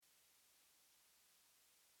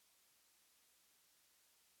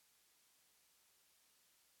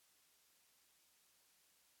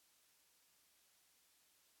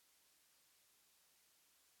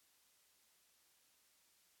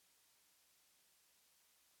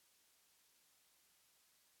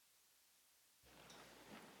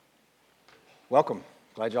Welcome.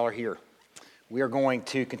 Glad y'all are here. We are going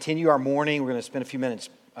to continue our morning. We're going to spend a few minutes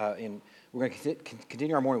we're going to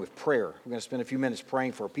continue our morning with prayer. We're going to spend a few minutes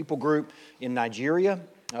praying for a people group in Nigeria,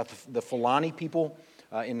 the Fulani people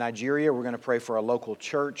in Nigeria. We're going to pray for our local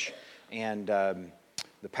church and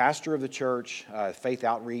the pastor of the church, Faith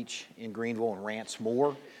Outreach in Greenville and Rance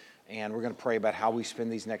Moore. And we're going to pray about how we spend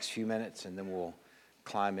these next few minutes, and then we'll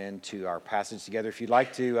climb into our passage together. If you'd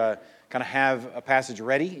like to kind of have a passage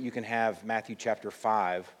ready, you can have Matthew chapter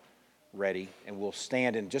 5 ready, and we'll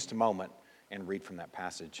stand in just a moment and read from that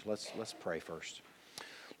passage. Let's pray first.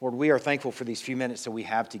 Lord, we are thankful for these few minutes that we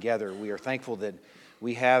have together. We are thankful that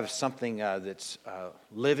we have something that's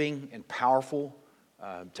living and powerful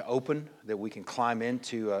to open, that we can climb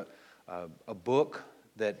into a book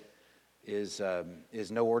that is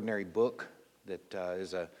no ordinary book, that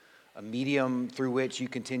is a medium through which you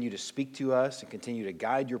continue to speak to us and continue to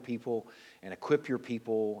guide your people and equip your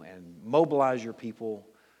people and mobilize your people.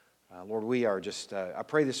 Lord, we are just, I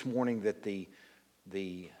pray this morning that the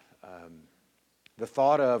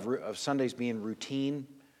thought of Sundays being routine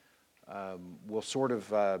will sort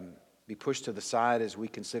of be pushed to the side as we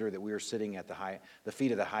consider that we are sitting at the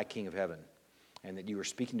feet of the high King of heaven, and that you are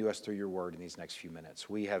speaking to us through your word in these next few minutes.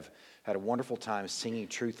 We have had a wonderful time singing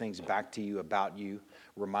true things back to you, about you,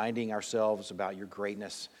 reminding ourselves about your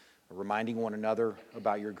greatness, reminding one another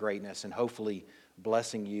about your greatness, and hopefully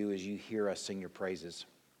blessing you as you hear us sing your praises.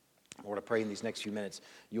 Lord, I pray in these next few minutes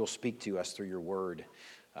you'll speak to us through your word.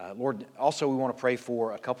 Lord, also we want to pray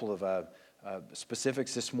for a couple of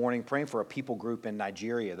specifics this morning, praying for a people group in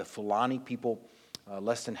Nigeria, the Fulani people,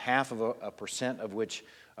 less than 0.5% of which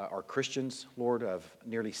are Christians, Lord, of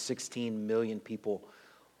nearly 16 million people.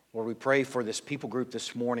 Lord, we pray for this people group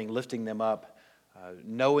this morning, lifting them up,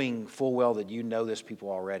 knowing full well that you know this people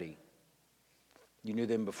already. You knew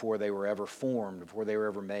them before they were ever formed, before they were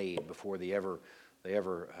ever made, before they ever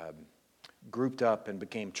grouped up and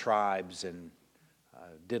became tribes and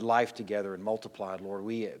did life together and multiplied. Lord,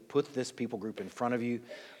 we put this people group in front of you,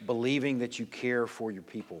 believing that you care for your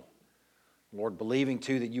people. Lord, believing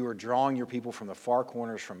too that you are drawing your people from the far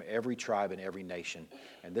corners, from every tribe and every nation.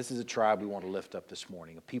 And this is a tribe we want to lift up this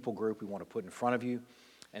morning, a people group we want to put in front of you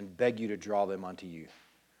and beg you to draw them unto you.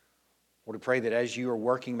 Lord, we pray that as you are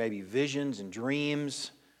working maybe visions and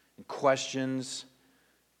dreams and questions,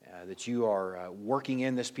 that you are working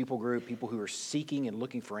in this people group, people who are seeking and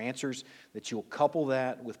looking for answers, that you'll couple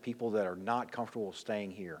that with people that are not comfortable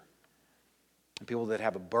staying here, and people that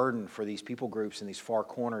have a burden for these people groups in these far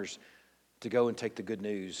corners to go and take the good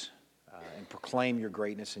news and proclaim your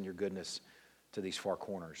greatness and your goodness to these far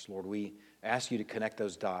corners. Lord, we ask you to connect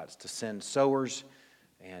those dots, to send sowers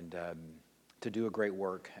and to do a great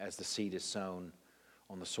work as the seed is sown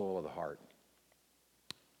on the soil of the heart.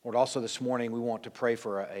 Lord, also this morning we want to pray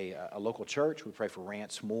for a local church. We pray for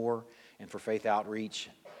Rance Moore and for Faith Outreach.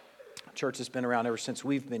 A church that's been around ever since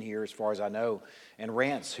we've been here, as far as I know. And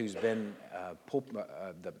Rance, who's been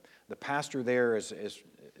the pastor there as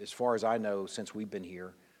far as I know since we've been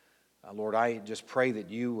here. Lord, I just pray that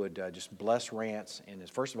you would just bless Rance,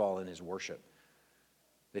 first of all, in his worship.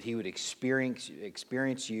 That he would experience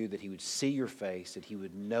you, that he would see your face, that he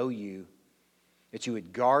would know you, that you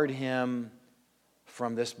would guard him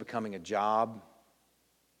from this becoming a job,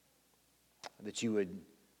 that you would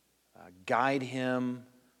guide him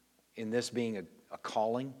in this being a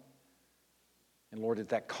calling. And Lord,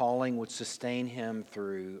 that calling would sustain him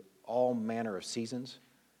through all manner of seasons.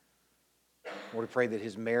 Lord, we pray that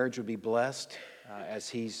his marriage would be blessed as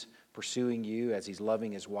he's pursuing you, as he's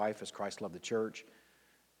loving his wife as Christ loved the church.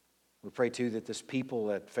 We pray too that this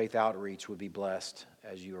people at Faith Outreach would be blessed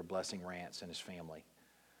as you are blessing Rance and his family.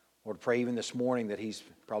 Lord, pray even this morning that he's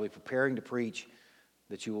probably preparing to preach,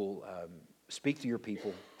 that you will speak to your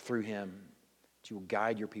people through him, that you will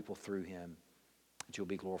guide your people through him, that you will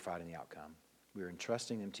be glorified in the outcome. We are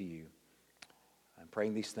entrusting them to you. I'm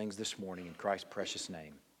praying these things this morning in Christ's precious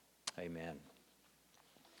name. Amen.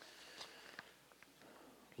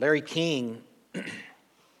 Larry King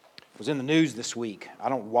was in the news this week. I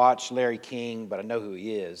don't watch Larry King, but I know who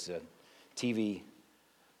he is, a TV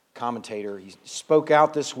commentator. He spoke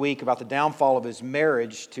out this week about the downfall of his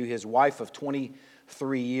marriage to his wife of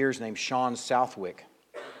 23 years named Shawn Southwick.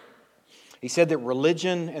 He said that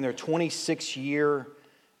religion and their 26-year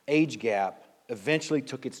age gap eventually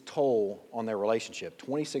took its toll on their relationship.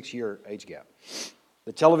 26-year age gap.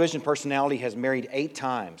 The television personality has married 8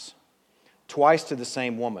 times, twice to the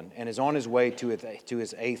same woman, and is on his way to his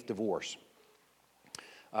 8th divorce.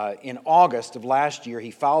 In August of last year, he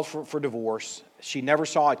filed for divorce. She never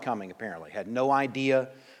saw it coming, apparently. Had no idea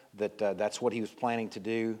that that's what he was planning to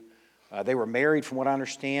do. They were married, from what I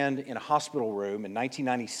understand, in a hospital room in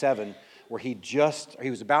 1997, where he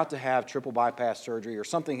was about to have triple bypass surgery or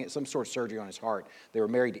some sort of surgery on his heart. They were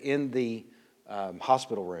married in the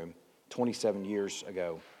hospital room 27 years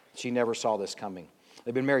ago. She never saw this coming.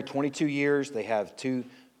 They've been married 22 years. They have two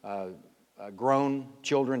grown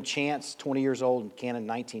children, Chance, 20 years old, and Cannon,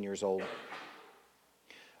 19 years old.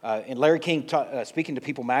 And Larry King, speaking to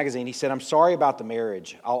People magazine, he said, "I'm sorry about the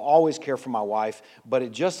marriage. I'll always care for my wife, but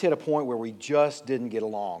it just hit a point where we just didn't get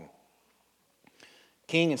along."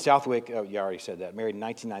 King and Southwick, you already said that, married in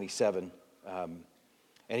 1997.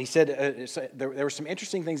 And he said, there were some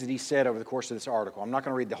interesting things that he said over the course of this article. I'm not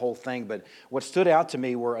going to read the whole thing, but what stood out to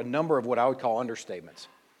me were a number of what I would call understatements.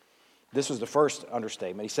 This was the first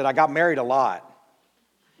understatement. He said, "I got married a lot.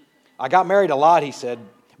 I got married a lot," he said,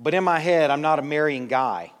 "but in my head, I'm not a marrying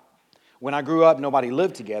guy. When I grew up, nobody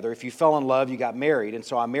lived together. If you fell in love, you got married, and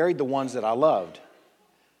so I married the ones that I loved.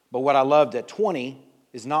 But what I loved at 20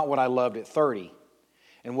 is not what I loved at 30.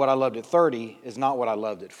 And what I loved at 30 is not what I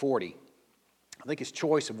loved at 40. I think his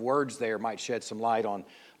choice of words there might shed some light on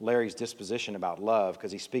Larry's disposition about love,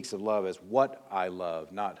 because he speaks of love as what I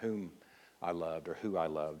love, not whom I loved or who I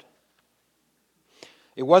loved.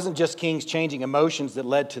 It wasn't just King's changing emotions that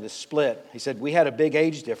led to the split. He said, "We had a big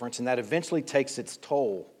age difference, and that eventually takes its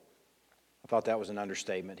toll." I thought that was an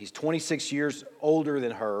understatement. He's 26 years older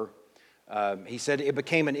than her. He said it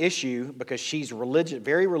became an issue because she's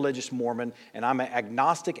very religious Mormon, and I'm an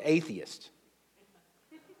agnostic atheist.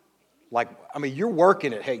 You're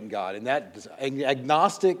working at hating God, and that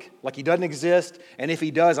agnostic, like he doesn't exist, and if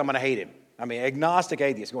he does, I'm going to hate him. Agnostic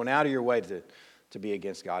atheist, going out of your way to be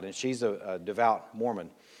against God, and she's a devout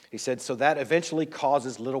Mormon. He said, so that eventually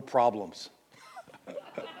causes little problems.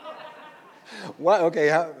 What? Okay,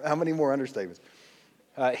 how many more understatements?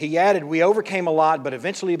 He added, "We overcame a lot, but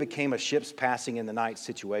eventually it became a ship's passing in the night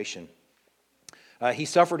situation." He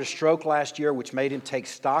suffered a stroke last year, which made him take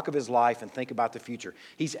stock of his life and think about the future.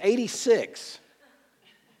 He's 86.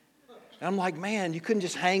 And I'm like, man, you couldn't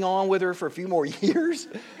just hang on with her for a few more years?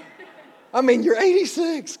 You're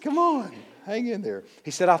 86. Come on, hang in there.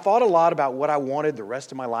 He said, "I thought a lot about what I wanted the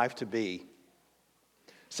rest of my life to be,"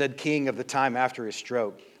 said King of the time after his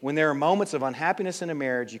stroke. "When there are moments of unhappiness in a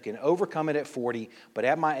marriage, you can overcome it at 40, but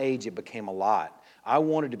at my age, it became a lot. I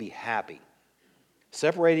wanted to be happy.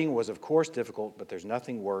 Separating was, of course, difficult, but there's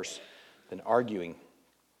nothing worse than arguing."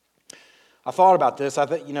 I thought about this.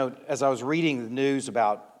 As I was reading the news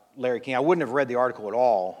about Larry King, I wouldn't have read the article at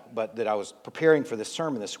all, but that I was preparing for this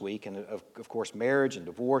sermon this week, and of course, marriage and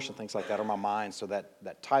divorce and things like that are on my mind, so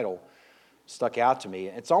that title stuck out to me.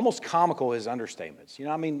 It's almost comical, his understatements.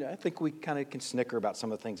 I think we kind of can snicker about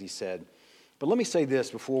some of the things he said. But let me say this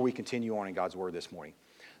before we continue on in God's Word this morning.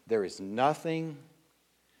 There is nothing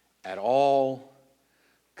at all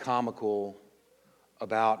comical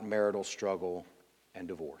about marital struggle and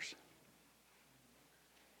divorce.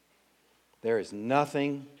 There is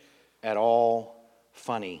nothing at all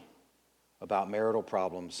funny about marital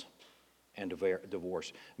problems and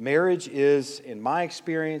divorce. Marriage is, in my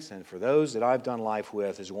experience, and for those that I've done life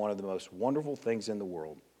with, is one of the most wonderful things in the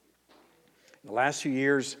world. In the last few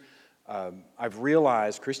years, I've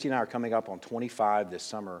realized, Christy and I are coming up on 25 this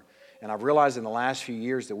summer, and I've realized in the last few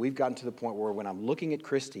years that we've gotten to the point where when I'm looking at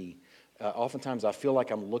Christy, oftentimes I feel like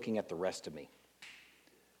I'm looking at the rest of me.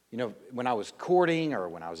 When I was courting or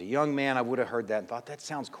when I was a young man, I would have heard that and thought, that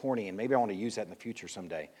sounds corny, and maybe I want to use that in the future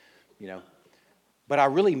someday, But I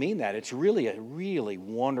really mean that. It's really a really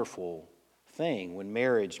wonderful thing when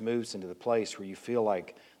marriage moves into the place where you feel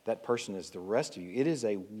like that person is the rest of you. It is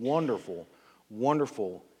a wonderful,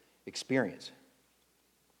 wonderful experience.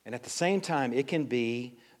 And at the same time, it can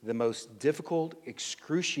be the most difficult,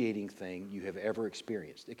 excruciating thing you have ever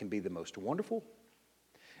experienced. It can be the most wonderful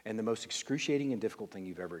and the most excruciating and difficult thing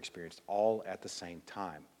you've ever experienced, all at the same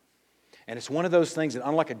time. And it's one of those things that,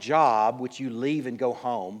 unlike a job, which you leave and go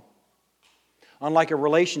home, unlike a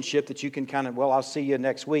relationship that you can I'll see you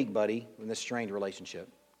next week, buddy, in this strained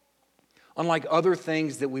relationship. Unlike other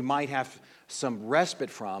things that we might have some respite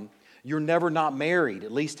from, you're never not married,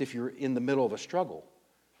 at least if you're in the middle of a struggle.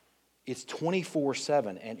 It's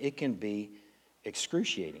 24/7, and it can be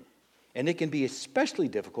excruciating. And it can be especially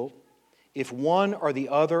difficult if one or the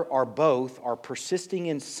other or both are persisting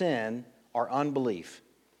in sin or unbelief.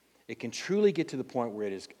 It can truly get to the point where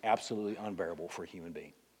it is absolutely unbearable for a human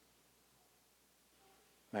being.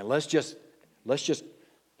 Now, let's just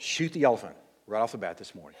shoot the elephant right off the bat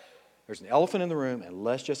this morning. There's an elephant in the room, and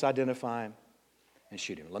let's just identify him and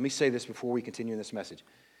shoot him. Let me say this before we continue in this message.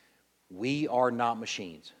 We are not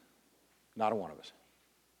machines. Not a one of us.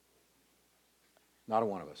 Not a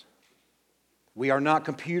one of us. We are not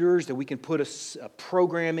computers that we can put a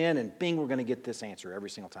program in and bing, we're going to get this answer every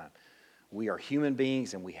single time. We are human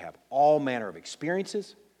beings and we have all manner of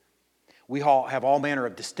experiences. We all have all manner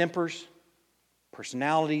of distempers,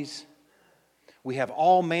 personalities. We have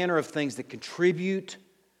all manner of things that contribute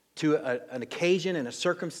to an occasion and a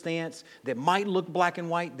circumstance that might look black and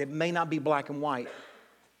white, that may not be black and white.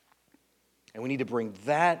 And we need to bring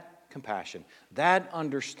that compassion, that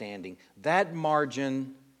understanding, that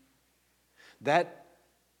margin, that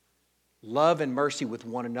love and mercy with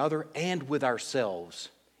one another and with ourselves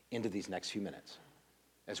into these next few minutes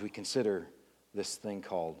as we consider this thing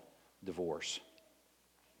called divorce.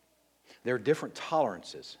 There are different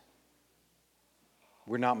tolerances.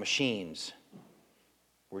 We're not machines.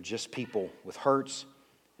 We're just people with hurts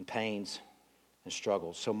and pains and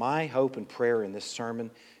struggles. So my hope and prayer in this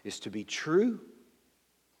sermon is to be true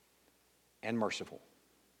and merciful.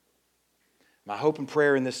 My hope and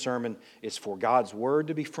prayer in this sermon is for God's word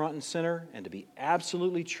to be front and center and to be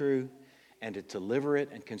absolutely true and to deliver it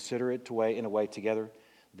and consider it in a way together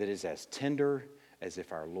that is as tender as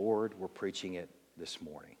if our Lord were preaching it this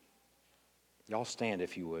morning. Y'all stand,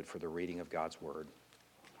 if you would, for the reading of God's word.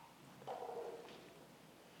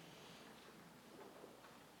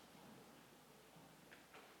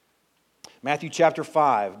 Matthew chapter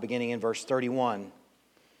 5, beginning in verse 31.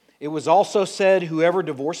 It was also said, whoever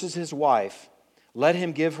divorces his wife, let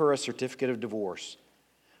him give her a certificate of divorce.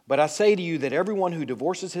 But I say to you that everyone who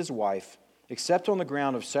divorces his wife, except on the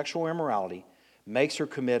ground of sexual immorality, makes her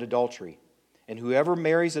commit adultery. And whoever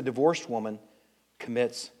marries a divorced woman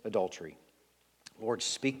commits adultery. Lord,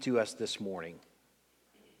 speak to us this morning.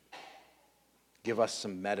 Give us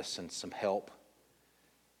some medicine, some help.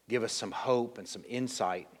 Give us some hope and some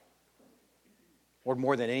insight. Lord,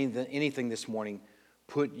 more than anything this morning,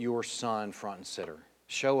 put your Son front and center.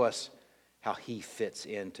 Show us how he fits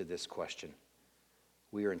into this question.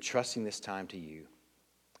 We are entrusting this time to you,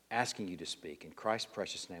 asking you to speak. In Christ's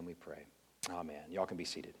precious name we pray. Amen. Y'all can be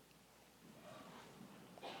seated.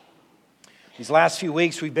 These last few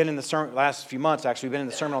weeks, we've been in the last few months, actually, we've been in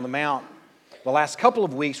the Sermon on the Mount. The last couple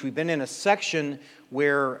of weeks, we've been in a section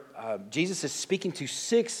where Jesus is speaking to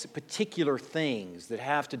 6 particular things that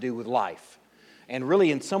have to do with life. And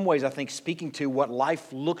really, in some ways, I think speaking to what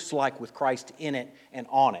life looks like with Christ in it and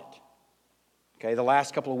on it. Okay, the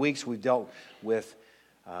last couple of weeks, we've dealt with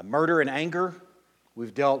murder and anger.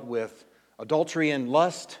 We've dealt with adultery and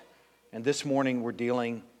lust. And this morning, we're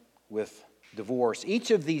dealing with divorce.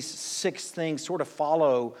 Each of these 6 things sort of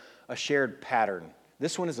follow a shared pattern.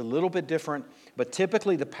 This one is a little bit different, but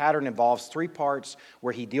typically the pattern involves 3 parts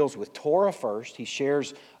where he deals with Torah first. He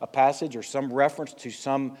shares a passage or some reference to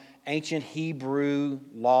some ancient Hebrew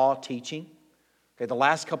law teaching. Okay, the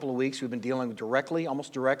last couple of weeks we've been dealing directly,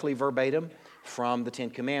 almost directly verbatim from the 10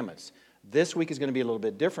 Commandments. This week is going to be a little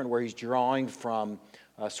bit different where he's drawing from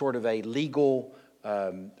sort of a legal,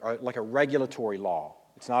 like a regulatory law.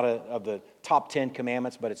 It's not of the top 10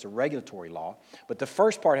 commandments, but it's a regulatory law. But the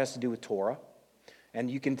first part has to do with Torah. And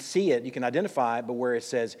you can see it, you can identify it, but where it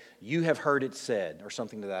says, you have heard it said, or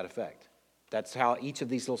something to that effect. That's how each of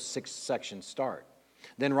these little 6 sections start.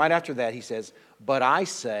 Then right after that, he says, but I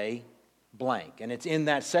say blank. And it's in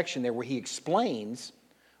that section there where he explains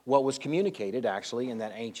what was communicated actually in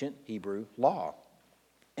that ancient Hebrew law.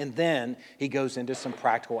 And then he goes into some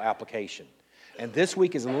practical application. And this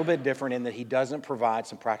week is a little bit different in that he doesn't provide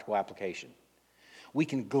some practical application. We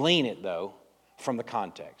can glean it, though, from the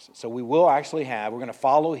context. So we will actually we're going to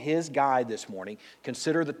follow his guide this morning,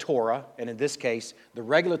 consider the Torah, and in this case, the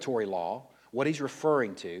regulatory law, what he's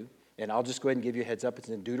referring to. And I'll just go ahead and give you a heads up. It's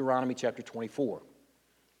in Deuteronomy chapter 24.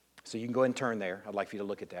 So you can go ahead and turn there. I'd like for you to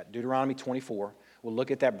look at that. Deuteronomy 24. We'll look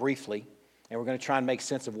at that briefly. And we're going to try and make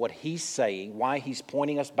sense of what he's saying, why he's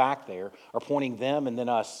pointing us back there, or pointing them and then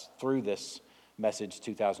us through this message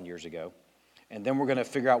 2,000 years ago. And then we're going to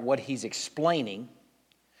figure out what he's explaining.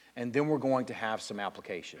 And then we're going to have some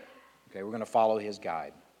application. Okay, we're going to follow his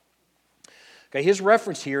guide. Okay, his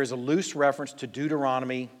reference here is a loose reference to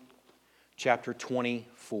Deuteronomy chapter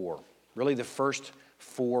 24. Really the first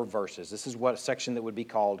 4 verses. This is what a section that would be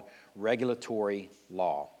called regulatory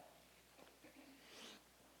law.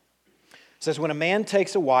 It says, when a man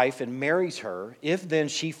takes a wife and marries her, if then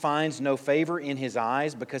she finds no favor in his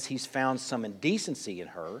eyes because he's found some indecency in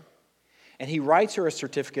her, and he writes her a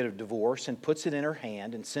certificate of divorce and puts it in her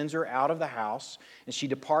hand and sends her out of the house, and she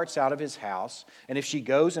departs out of his house, and if she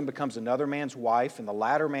goes and becomes another man's wife, and the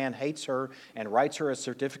latter man hates her and writes her a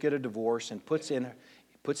certificate of divorce and puts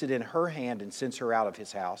it in her hand and sends her out of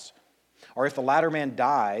his house, Or if the latter man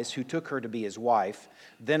dies who took her to be his wife,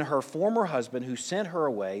 then her former husband who sent her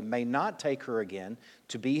away may not take her again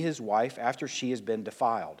to be his wife after she has been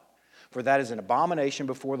defiled. For that is an abomination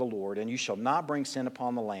before the Lord, and you shall not bring sin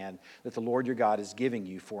upon the land that the Lord your God is giving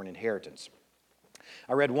you for an inheritance.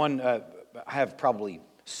 I read I have probably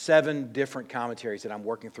 7 different commentaries that I'm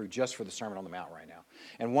working through just for the Sermon on the Mount right now.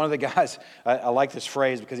 And one of the guys, I like this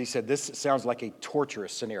phrase because he said, this sounds like a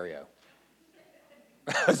torturous scenario.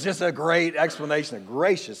 It's just a great explanation of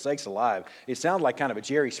gracious sakes alive. It sounds like kind of a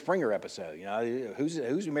Jerry Springer episode. You know, who's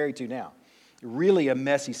he married to now? Really a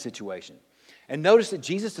messy situation. And notice that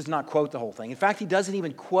Jesus does not quote the whole thing. In fact, he doesn't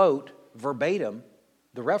even quote verbatim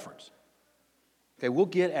the reference. Okay, we'll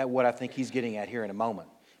get at what I think he's getting at here in a moment.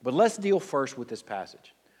 But let's deal first with this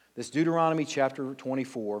passage. This Deuteronomy chapter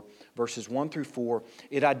 24, verses 1 through 4,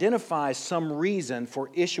 it identifies some reason for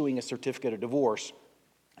issuing a certificate of divorce.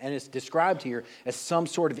 And it's described here as some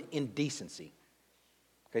sort of indecency,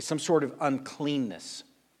 okay, some sort of uncleanness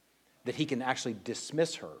that he can actually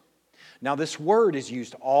dismiss her. Now, this word is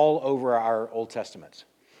used all over our Old Testaments.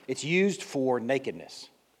 It's used for nakedness.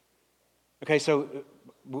 Okay, so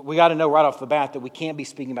we got to know right off the bat that we can't be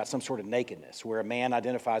speaking about some sort of nakedness where a man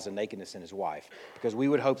identifies a nakedness in his wife, because we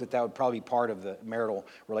would hope that that would probably be part of the marital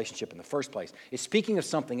relationship in the first place. It's speaking of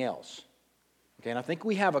something else. Okay, and I think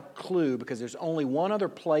we have a clue because there's only one other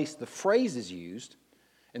place the phrase is used,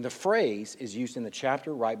 and the phrase is used in the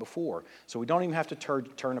chapter right before. So we don't even have to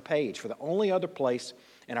turn a page. For the only other place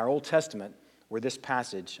in our Old Testament where this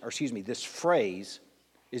this phrase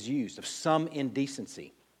is used, of some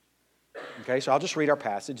indecency. Okay, so I'll just read our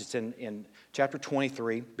passage. It's in chapter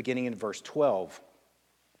 23, beginning in verse 12.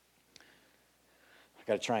 I've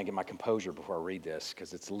got to try and get my composure before I read this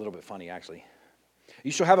because it's a little bit funny, actually.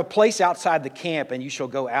 You shall have a place outside the camp, and you shall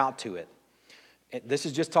go out to it. This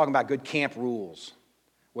is just talking about good camp rules.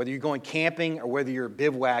 Whether you're going camping or whether you're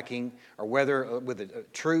bivouacking or whether with the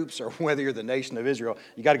troops or whether you're the nation of Israel,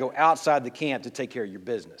 you got to go outside the camp to take care of your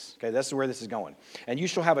business. Okay, that's where this is going. And you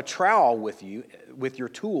shall have a trowel with you, with your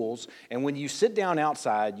tools, and when you sit down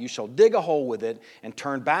outside, you shall dig a hole with it and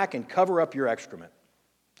turn back and cover up your excrement.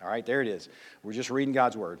 All right, there it is. We're just reading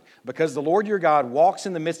God's word. Because the Lord your God walks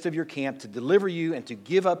in the midst of your camp to deliver you and to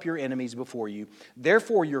give up your enemies before you.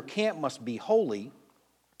 Therefore, your camp must be holy,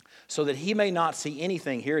 so that he may not see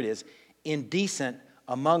anything, here it is, indecent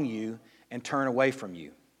among you and turn away from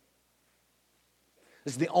you.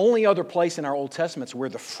 This is the only other place in our Old Testament where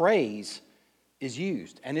the phrase is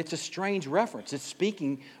used. And it's a strange reference. It's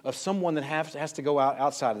speaking of someone that has to go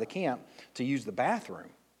outside of the camp to use the bathroom.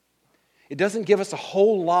 It doesn't give us a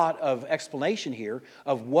whole lot of explanation here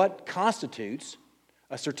of what constitutes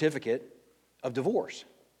a certificate of divorce.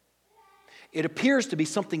 It appears to be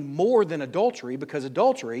something more than adultery, because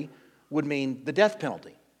adultery would mean the death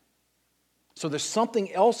penalty. So there's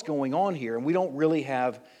something else going on here, and we don't really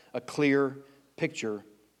have a clear picture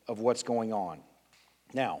of what's going on.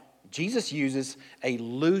 Now, Jesus uses a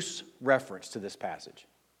loose reference to this passage.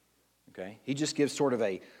 Okay? He just gives sort of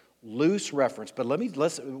a loose reference, but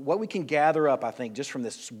what we can gather up, I think, just from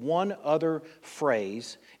this one other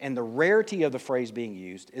phrase and the rarity of the phrase being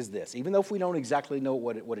used is this. Even though if we don't exactly know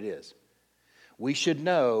what it is, we should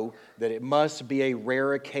know that it must be a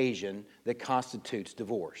rare occasion that constitutes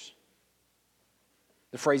divorce.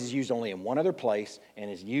 The phrase is used only in one other place and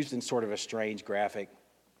is used in sort of a strange, graphic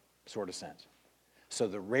sort of sense. So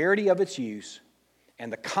the rarity of its use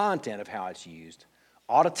and the content of how it's used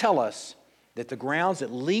ought to tell us that the grounds,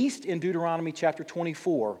 at least in Deuteronomy chapter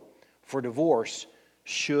 24, for divorce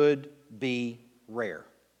should be rare.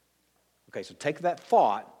 Okay, so take that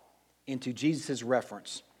thought into Jesus'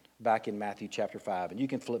 reference back in Matthew chapter 5. And you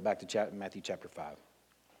can flip back to Matthew chapter 5.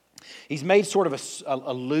 He's made sort of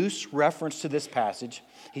a loose reference to this passage.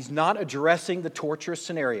 He's not addressing the torturous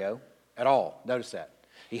scenario at all. Notice that.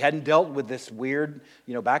 He hadn't dealt with this weird,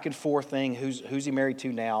 back and forth thing. Who's he married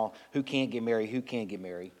to now? Who can't get married? Who can't get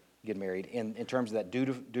married in terms of that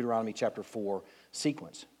Deuteronomy chapter 4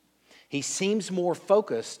 sequence. He seems more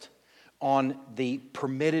focused on the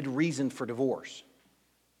permitted reason for divorce.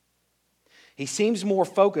 He seems more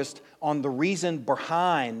focused on the reason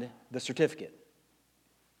behind the certificate.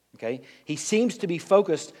 Okay? He seems to be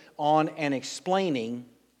focused on and explaining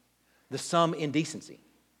the some indecency.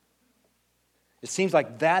 It seems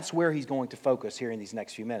like that's where he's going to focus here in these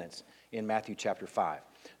next few minutes in Matthew chapter 5.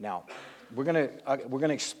 Now, we're going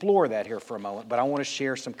to explore that here for a moment, but I want to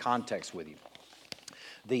share some context with you.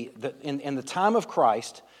 In the time of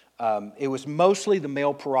Christ, it was mostly the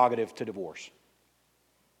male prerogative to divorce.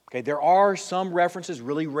 Okay, there are some references,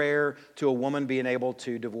 really rare, to a woman being able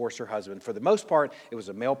to divorce her husband. For the most part, it was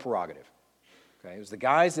a male prerogative. Okay, it was the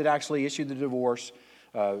guys that actually issued the divorce,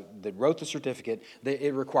 that wrote the certificate.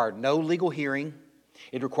 It required no legal hearing.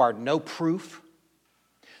 It required no proof.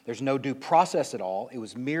 There's no due process at all. It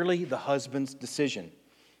was merely the husband's decision.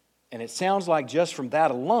 And it sounds like just from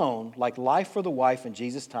that alone, like life for the wife in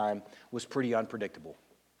Jesus' time was pretty unpredictable.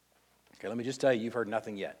 Okay, let me just tell you, you've heard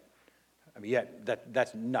nothing yet. I mean,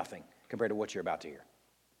 that's nothing compared to what you're about to hear.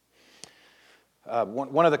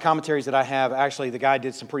 One of the commentaries that I have, actually, the guy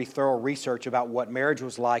did some pretty thorough research about what marriage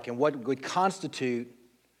was like and what would constitute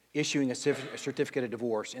issuing a certificate of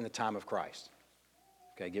divorce in the time of Christ.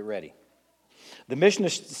 Okay, get ready. The Mishnah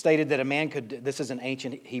stated that a man could, this is an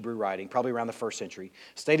ancient Hebrew writing, probably around the 1st century,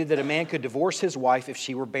 stated that a man could divorce his wife if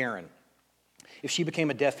she were barren, if she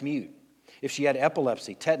became a deaf mute, if she had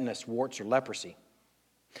epilepsy, tetanus, warts, or leprosy.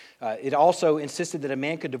 It also insisted that a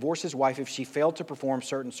man could divorce his wife if she failed to perform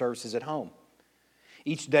certain services at home.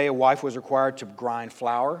 Each day, a wife was required to grind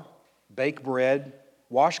flour, bake bread,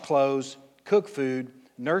 wash clothes, cook food,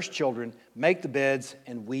 nurse children, make the beds,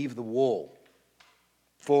 and weave the wool.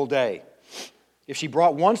 Full day. If she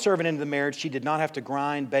brought one servant into the marriage, she did not have to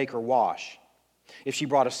grind, bake, or wash. If she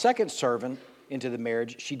brought a second servant into the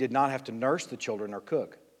marriage, she did not have to nurse the children or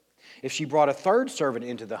cook. If she brought a third servant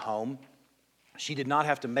into the home, she did not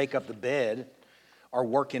have to make up the bed or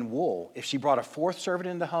work in wool. If she brought a fourth servant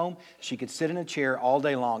into the home, she could sit in a chair all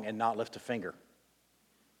day long and not lift a finger.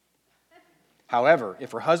 However,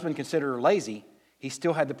 if her husband considered her lazy, he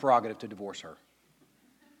still had the prerogative to divorce her.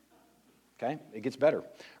 Okay, it gets better.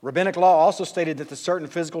 Rabbinic law also stated that the certain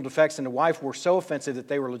physical defects in the wife were so offensive that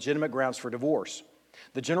they were legitimate grounds for divorce.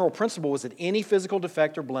 The general principle was that any physical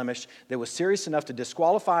defect or blemish that was serious enough to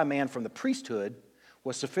disqualify a man from the priesthood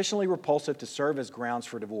was sufficiently repulsive to serve as grounds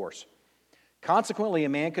for divorce. Consequently, a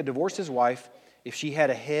man could divorce his wife if she had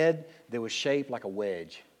a head that was shaped like a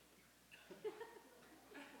wedge.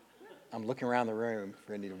 I'm looking around the room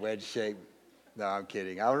for any wedge shape. No, I'm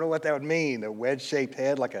kidding. I don't know what that would mean. A wedge-shaped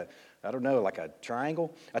head, like a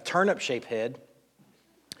triangle, a turnip-shaped head,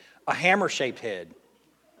 a hammer-shaped head.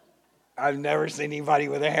 I've never seen anybody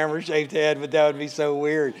with a hammer-shaped head, but that would be so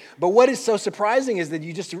weird. But what is so surprising is that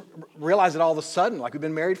you just realize it all of a sudden, like we've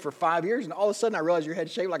been married for 5 years, and all of a sudden I realize your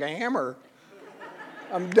head's shaped like a hammer.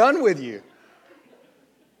 I'm done with you.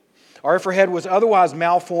 Or if her head was otherwise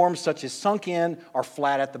malformed, such as sunk in or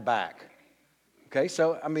flat at the back. Okay,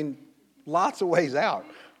 so, lots of ways out.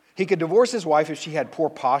 He could divorce his wife if she had poor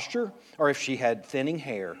posture or if she had thinning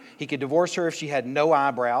hair. He could divorce her if she had no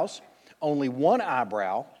eyebrows, only one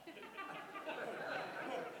eyebrow,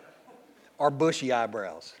 or bushy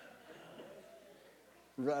eyebrows.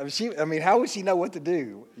 How would she know what to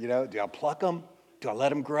do? Do I pluck them? Do I let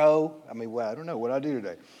them grow? I don't know. What do I do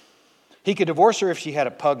today? He could divorce her if she had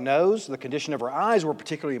a pug nose. The condition of her eyes were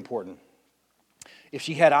particularly important. If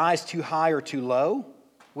she had eyes too high or too low,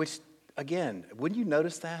 which, again, wouldn't you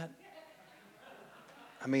notice that?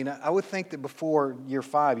 I would think that before year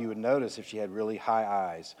 5, you would notice if she had really high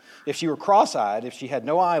eyes. If she were cross-eyed, if she had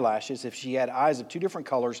no eyelashes, if she had eyes of 2 different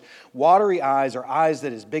colors, watery eyes, or eyes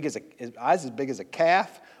as big as a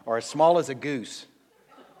calf or as small as a goose.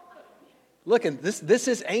 Look, this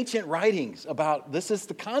is ancient writings about, this is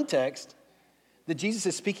the context that Jesus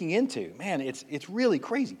is speaking into. Man, it's really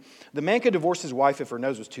crazy. The man could divorce his wife if her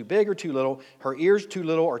nose was too big or too little, her ears too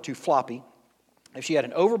little or too floppy, if she had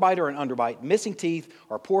an overbite or an underbite, missing teeth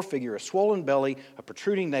or a poor figure, a swollen belly, a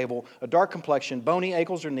protruding navel, a dark complexion, bony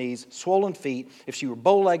ankles or knees, swollen feet, if she were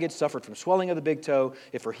bow-legged, suffered from swelling of the big toe,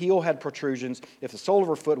 if her heel had protrusions, if the sole of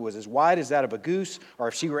her foot was as wide as that of a goose, or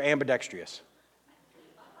if she were ambidextrous.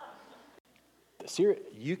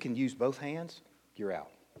 You can use both hands, you're out.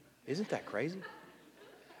 Isn't that crazy?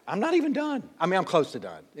 I'm not even done. I'm close to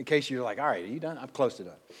done. In case you're like, all right, are you done? I'm close to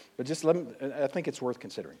done. But I think it's worth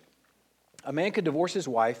considering. A man could divorce his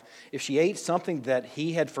wife if she ate something that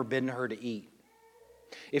he had forbidden her to eat,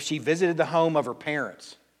 if she visited the home of her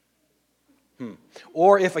parents,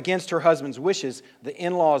 or if, against her husband's wishes, the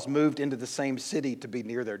in-laws moved into the same city to be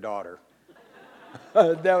near their daughter.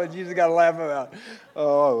 That what you just got to laugh about.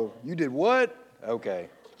 Oh, you did what? Okay.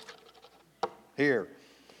 Here.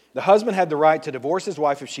 The husband had the right to divorce his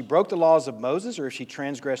wife if she broke the laws of Moses or if she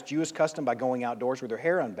transgressed Jewish custom by going outdoors with her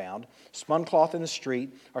hair unbound, spun cloth in the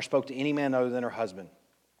street, or spoke to any man other than her husband.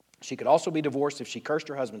 She could also be divorced if she cursed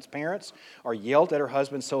her husband's parents or yelled at her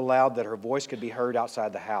husband so loud that her voice could be heard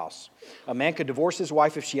outside the house. A man could divorce his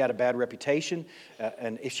wife if she had a bad reputation,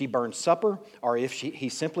 and if she burned supper, or if he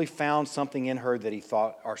simply found something in her that he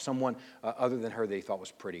thought, or someone other than her that he thought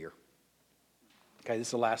was prettier. Okay, this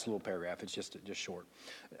is the last little paragraph. It's just short.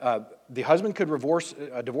 The husband could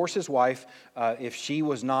divorce his wife if she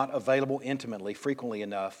was not available intimately frequently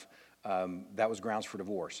enough that was grounds for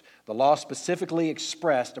divorce. The law specifically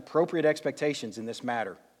expressed appropriate expectations in this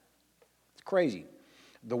matter. It's crazy.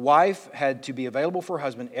 The wife had to be available for her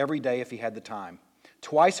husband every day if he had the time,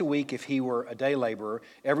 twice a week if he were a day laborer,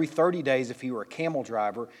 every 30 days if he were a camel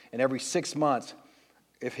driver, and every 6 months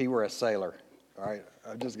if he were a sailor. All right,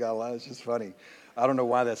 I've just got a lot. It's just funny. I don't know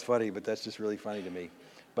why that's funny, but that's just really funny to me.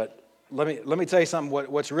 But let me tell you something.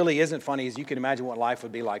 What's really isn't funny is you can imagine what life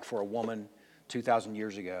would be like for a woman 2,000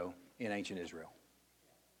 years ago in ancient Israel.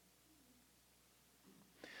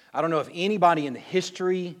 I don't know if anybody in the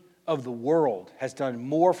history of the world has done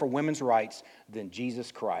more for women's rights than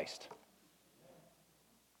Jesus Christ.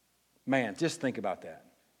 Man, just think about that.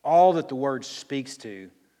 All that the Word speaks to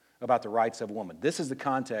about the rights of a woman. This is the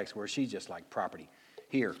context where she's just like property.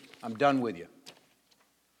 Here, I'm done with you.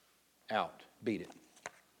 Out. Beat it.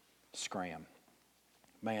 Scram.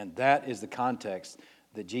 Man, that is the context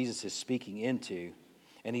that Jesus is speaking into.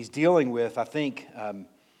 And he's dealing with, I think,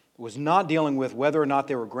 was not dealing with whether or not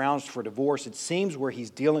there were grounds for divorce. It seems where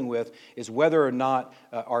he's dealing with is whether or not,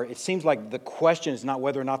 or it seems like the question is not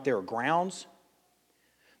whether or not there are grounds.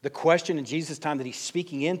 The question in Jesus' time that he's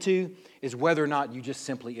speaking into is whether or not you just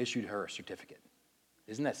simply issued her a certificate.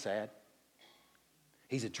 Isn't that sad?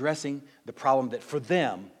 He's addressing the problem that for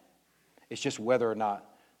them, it's just whether or not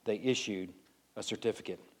they issued a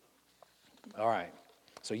certificate. All right.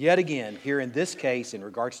 So yet again, here in this case, in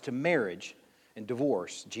regards to marriage and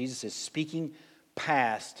divorce, Jesus is speaking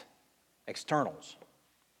past externals.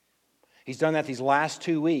 He's done that these last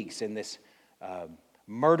 2 weeks in this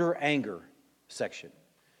murder-anger section,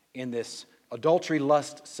 in this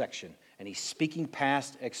adultery-lust section, and he's speaking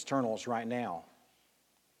past externals right now.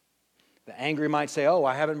 The angry might say, oh,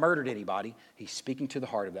 I haven't murdered anybody. He's speaking to the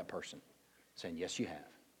heart of that person, saying, yes, you have.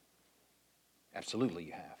 Absolutely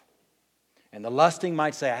you have. And the lusting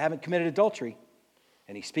might say, I haven't committed adultery.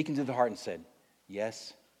 And he's speaking to the heart and said,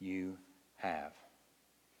 yes, you have.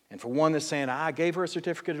 And for one that's saying, I gave her a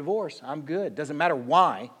certificate of divorce, I'm good. Doesn't matter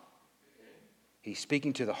why. He's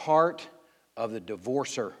speaking to the heart of the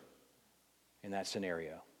divorcer in that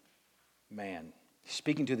scenario. Man, he's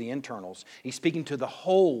speaking to the internals. He's speaking to the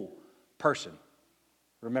whole person.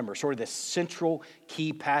 Remember, sort of the central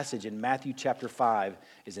key passage in Matthew chapter 5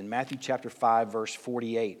 is in Matthew chapter 5, verse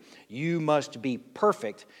 48. You must be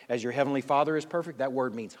perfect as your heavenly Father is perfect. That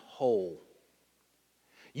word means whole.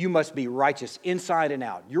 You must be righteous inside and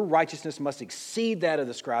out. Your righteousness must exceed that of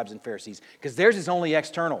the scribes and Pharisees because theirs is only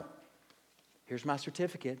external. Here's my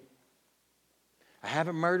certificate. I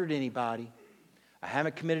haven't murdered anybody. I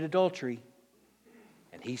haven't committed adultery.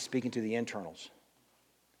 And he's speaking to the internals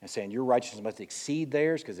and saying your righteousness must exceed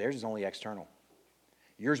theirs because theirs is only external.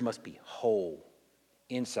 Yours must be whole,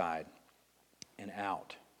 inside and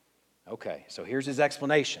out. Okay, so here's his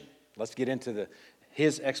explanation. Let's get into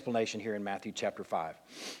his explanation here in Matthew chapter 5.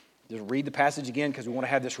 Just read the passage again because we want to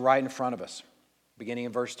have this right in front of us, beginning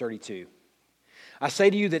in verse 32. I say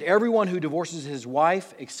to you that everyone who divorces his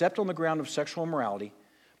wife, except on the ground of sexual immorality,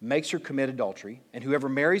 makes her commit adultery, and whoever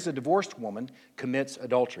marries a divorced woman commits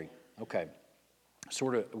adultery. Okay.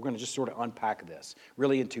 We're going to just sort of unpack this,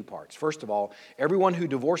 really in two parts. First of all, everyone who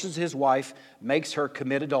divorces his wife makes her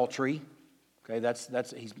commit adultery. Okay,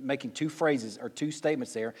 that's he's making two phrases or two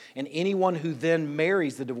statements there. And anyone who then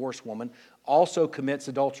marries the divorced woman also commits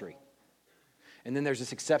adultery. And then there's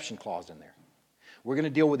this exception clause in there. We're going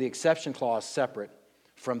to deal with the exception clause separate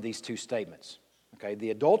from these two statements. Okay,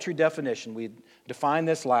 the adultery definition, we defined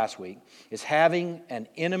this last week, is having an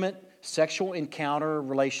intimate sexual encounter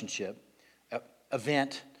relationship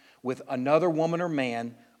event with another woman or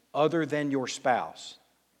man other than your spouse.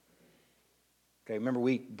 Okay, remember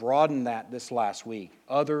we broadened that this last week.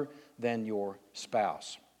 Other than your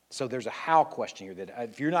spouse. So there's a how question here that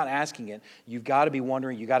if you're not asking it, you've got to be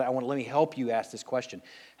wondering, let me help you ask this question.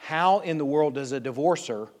 How in the world does a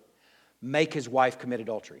divorcer make his wife commit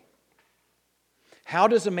adultery? How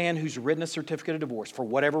does a man who's written a certificate of divorce for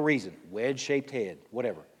whatever reason, wedge-shaped head,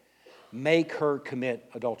 whatever, make her commit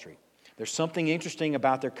adultery? There's something interesting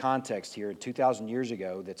about their context here 2,000 years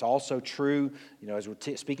ago that's also true, as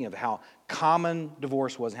we're speaking of how common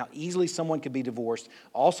divorce was and how easily someone could be divorced.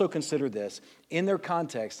 Also consider this. In their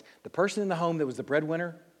context, the person in the home that was the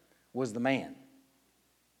breadwinner was the man.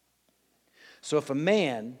 So if a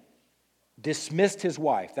man dismissed his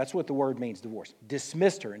wife, that's what the word means, divorce,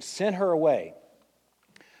 dismissed her and sent her away,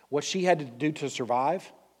 what she had to do to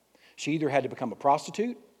survive, she either had to become a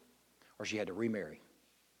prostitute or she had to remarry.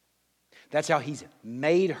 That's how he's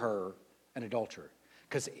made her an adulterer.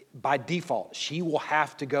 Because by default, she will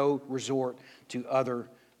have to go resort to other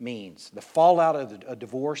means. The fallout of a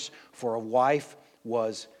divorce for a wife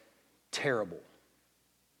was terrible.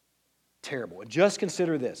 Terrible. And just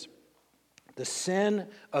consider this. The sin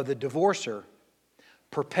of the divorcer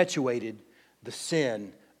perpetuated the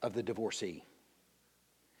sin of the divorcee.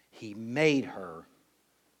 He made her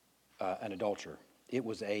an adulterer. It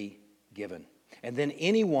was a given. And then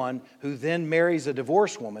anyone who then marries a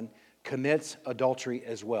divorced woman commits adultery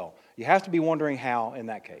as well. You have to be wondering how in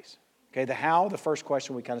that case. Okay, the how, the first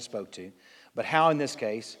question we kind of spoke to. But how in this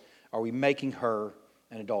case are we making her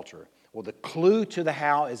an adulterer? Well, the clue to the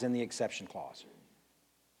how is in the exception clause.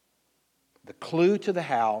 The clue to the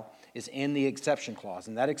how is in the exception clause.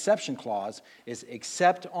 And that exception clause is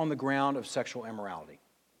except on the ground of sexual immorality.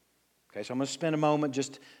 Okay, so I'm going to spend a moment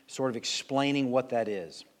just sort of explaining what that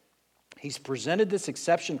is. He's presented this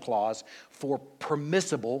exception clause for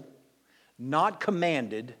permissible, not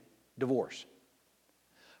commanded divorce.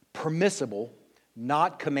 Permissible,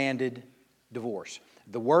 not commanded divorce.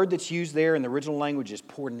 The word that's used there in the original language is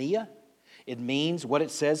porneia. It means, what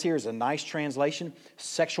it says here is a nice translation,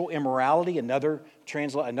 sexual immorality. Another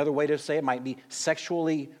way to say it might be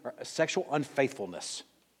sexual unfaithfulness.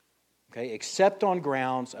 Okay, except on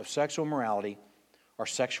grounds of sexual immorality or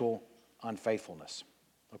sexual unfaithfulness.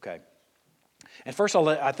 Okay. And first,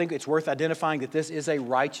 I think it's worth identifying that this is a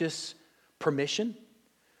righteous permission,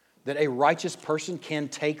 that a righteous person can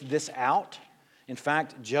take this out. In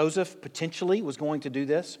fact, Joseph potentially was going to do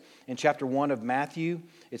this. In chapter 1 of Matthew,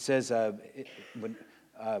 it says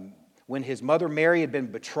when his mother Mary had been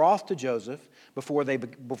betrothed to Joseph, before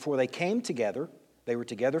they came together, they were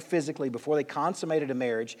together physically, before they consummated a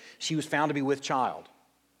marriage, she was found to be with child.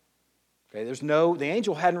 Okay, the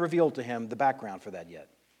angel hadn't revealed to him the background for that yet.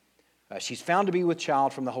 She's found to be with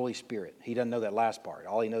child from the Holy Spirit. He doesn't know that last part.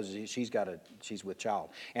 All he knows is she's with child.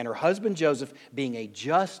 And her husband Joseph, being a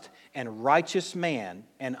just and righteous man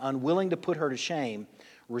and unwilling to put her to shame,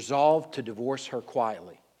 resolved to divorce her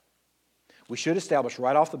quietly. We should establish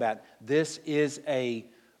right off the bat, this is a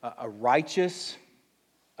righteous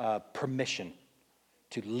permission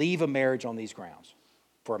to leave a marriage on these grounds,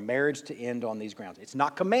 for a marriage to end on these grounds. It's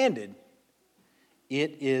not commanded,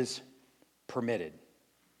 it is permitted.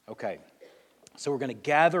 Okay, so we're going to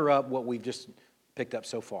gather up what we've just picked up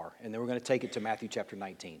so far, and then we're going to take it to Matthew chapter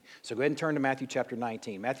 19. So go ahead and turn to Matthew chapter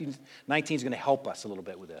 19. Matthew 19 is going to help us a little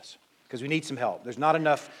bit with this, because we need some help. There's not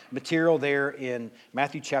enough material there in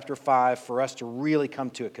Matthew chapter 5 for us to really come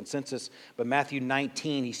to a consensus, but Matthew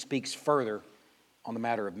 19, he speaks further on the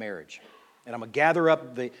matter of marriage. And I'm going to gather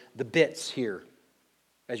up the bits here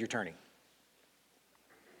as you're turning.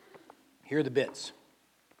 Here are the bits.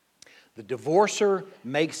 The divorcer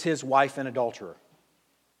makes his wife an adulterer.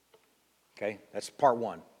 Okay, that's part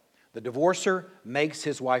one. The divorcer makes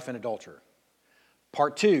his wife an adulterer.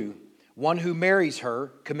 Part two, one who marries her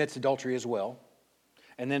commits adultery as well.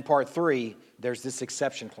 And then part three, there's this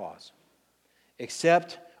exception clause.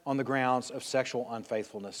 Except on the grounds of sexual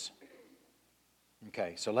unfaithfulness.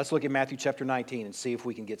 Okay, so let's look at Matthew chapter 19 and see if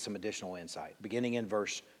we can get some additional insight, beginning in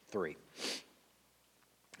verse 3.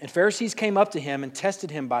 And Pharisees came up to him and tested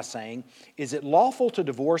him by saying, "Is it lawful to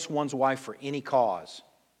divorce one's wife for any cause?"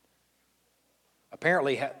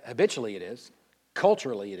 Apparently, habitually it is.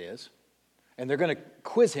 Culturally it is. And they're going to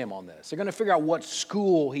quiz him on this. They're going to figure out what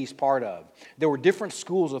school he's part of. There were different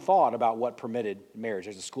schools of thought about what permitted marriage.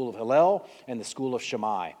 There's the school of Hillel and the school of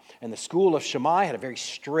Shammai. And the school of Shammai had a very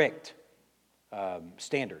strict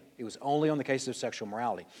standard. It was only on the cases of sexual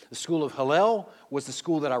morality. The school of Hillel was the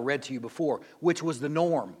school that I read to you before, which was the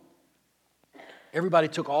norm. Everybody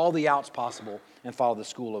took all the outs possible and followed the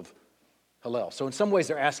school of Hillel. So in some ways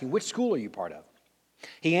they're asking, which school are you part of?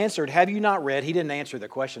 He answered, "Have you not read?" He didn't answer the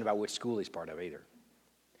question about which school he's part of either.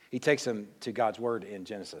 He takes them to God's word in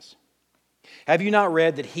Genesis. "Have you not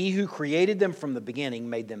read that he who created them from the beginning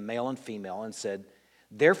made them male and female and said,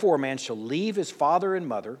 'Therefore a man shall leave his father and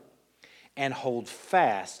mother and hold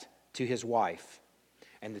fast to his wife,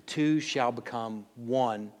 and the two shall become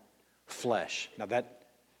one flesh.'" Now that,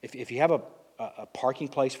 if you have a parking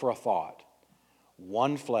place for a thought,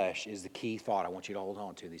 one flesh is the key thought I want you to hold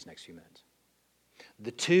on to these next few minutes.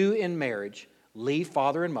 The two in marriage leave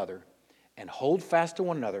father and mother and hold fast to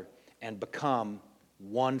one another and become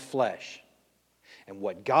one flesh. And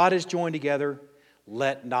what God has joined together,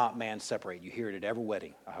 let not man separate. You hear it at every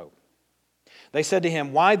wedding, I hope. They said to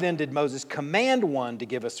him, "Why then did Moses command one to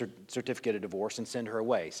give a certificate of divorce and send her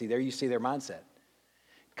away?" See, there you see their mindset.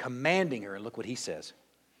 Commanding her, and look what he says.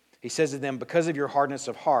 He says to them, "Because of your hardness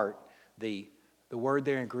of heart," the word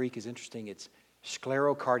there in Greek is interesting. It's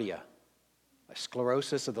sclerocardia.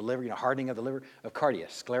 Sclerosis of the liver, hardening of the liver, of cardia,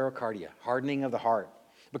 sclerocardia, hardening of the heart.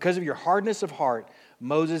 "Because of your hardness of heart,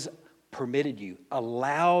 Moses permitted you,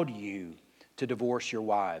 allowed you to divorce your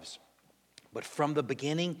wives. But from the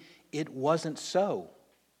beginning, it wasn't so.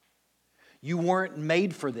 You weren't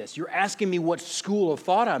made for this. You're asking me what school of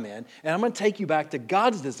thought I'm in, and I'm going to take you back to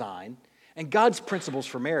God's design and God's principles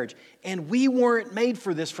for marriage. And we weren't made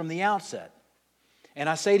for this from the outset. And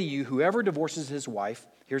I say to you, whoever divorces his wife,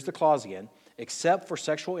 here's the clause again, except for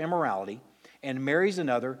sexual immorality, and marries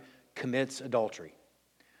another, commits adultery.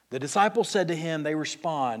 The disciples said to him, they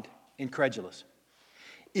respond, incredulous,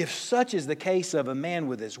 if such is the case of a man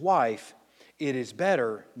with his wife, it is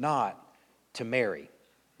better not to marry.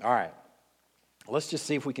 All right, let's just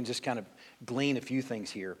see if we can just kind of glean a few things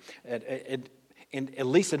here. At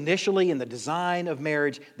least initially in the design of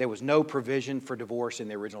marriage, there was no provision for divorce in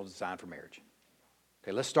the original design for marriage.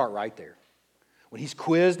 Okay, let's start right there. When he's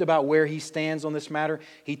quizzed about where he stands on this matter,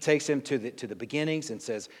 he takes him to the beginnings and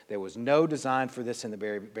says there was no design for this in the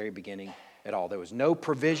very, very beginning at all. There was no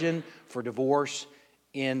provision for divorce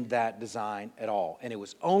in that design at all. And it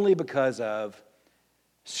was only because of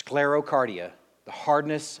sclerocardia, the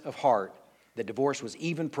hardness of heart, that divorce was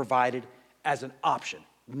even provided as an option,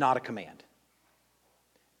 not a command.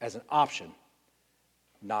 As an option,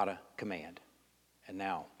 not a command. And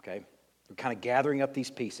now, okay, we're kind of gathering up these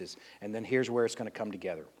pieces, and then here's where it's going to come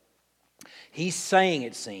together. He's saying,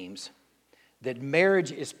 it seems, that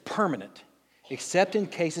marriage is permanent, except in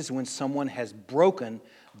cases when someone has broken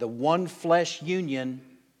the one flesh union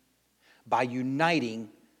by uniting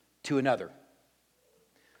to another.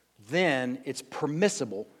 Then it's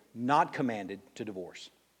permissible, not commanded, to divorce.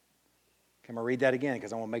 I'm going to read that again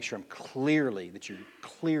because I want to make sure that you're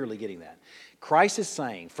clearly getting that. Christ is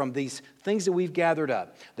saying, from these things that we've gathered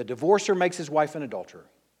up, the divorcer makes his wife an adulterer.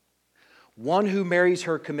 One who marries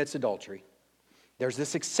her commits adultery. There's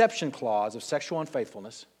this exception clause of sexual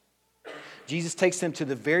unfaithfulness. Jesus takes them to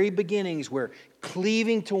the very beginnings where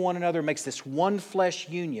cleaving to one another makes this one flesh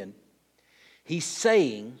union. He's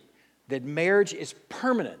saying that marriage is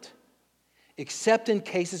permanent, except in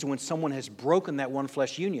cases when someone has broken that one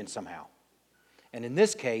flesh union somehow. And in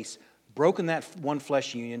this case, broken that one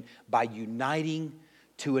flesh union by uniting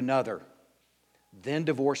to another. Then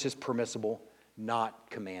divorce is permissible, not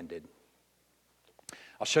commanded.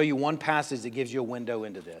 I'll show you one passage that gives you a window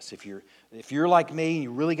into this. If you're like me and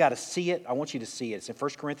you really got to see it, I want you to see it. It's in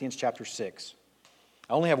 1 Corinthians chapter 6.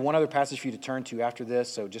 I only have one other passage for you to turn to after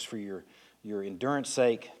this, so just for your endurance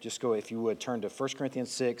sake, just go, if you would, turn to 1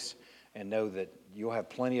 Corinthians 6 and know that you'll have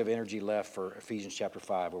plenty of energy left for Ephesians chapter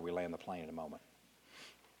 5 where we land the plane in a moment.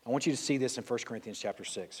 I want you to see this in 1 Corinthians chapter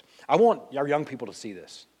 6. I want our young people to see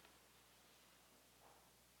this.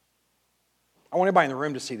 I want everybody in the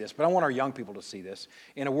room to see this, but I want our young people to see this.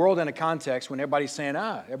 In a world and a context when everybody's saying,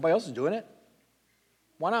 everybody else is doing it.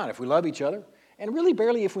 Why not? If we love each other, and really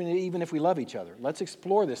barely even if we love each other, let's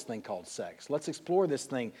explore this thing called sex. Let's explore this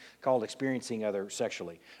thing called experiencing other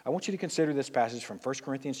sexually. I want you to consider this passage from 1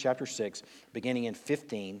 Corinthians chapter 6, beginning in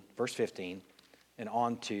verse 15, and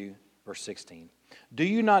on to verse 16. Do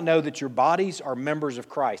you not know that your bodies are members of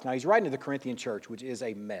Christ? Now, he's writing to the Corinthian church, which is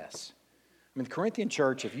a mess. I mean, the Corinthian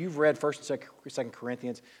church, if you've read 1st and 2nd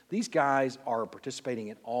Corinthians, these guys are participating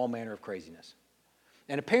in all manner of craziness.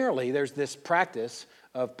 And apparently, there's this practice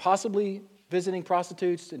of possibly visiting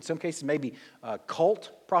prostitutes, in some cases maybe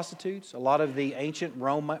cult prostitutes. A lot of the ancient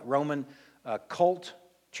Roman cult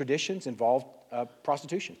traditions involved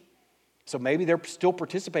prostitution. So maybe they're still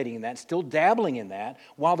participating in that, still dabbling in that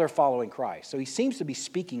while they're following Christ. So he seems to be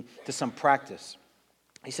speaking to some practice.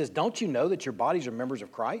 He says, don't you know that your bodies are members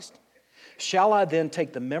of Christ? Shall I then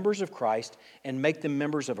take the members of Christ and make them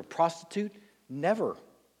members of a prostitute? Never.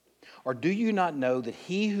 Or do you not know that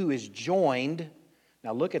he who is joined,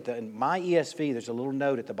 now look at in my ESV, there's a little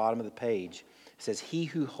note at the bottom of the page. It says, he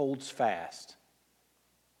who holds fast.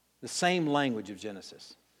 The same language of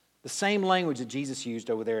Genesis. The same language that Jesus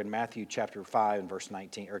used over there in Matthew chapter 5 and verse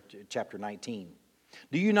 19, or chapter 19.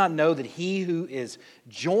 Do you not know that he who is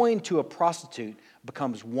joined to a prostitute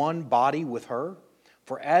becomes one body with her?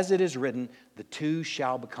 For as it is written, the two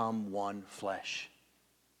shall become one flesh.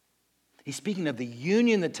 He's speaking of the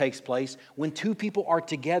union that takes place when two people are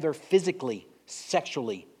together physically,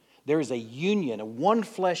 sexually. There is a union, a one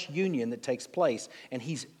flesh union that takes place. And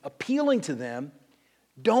he's appealing to them,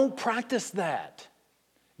 don't practice that.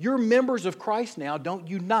 You're members of Christ now, don't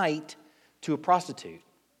unite to a prostitute.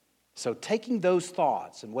 So taking those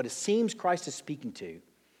thoughts and what it seems Christ is speaking to,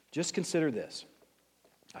 just consider this.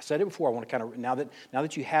 I said it before, I want to kind of, now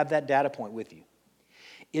that you have that data point with you,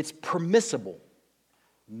 it's permissible,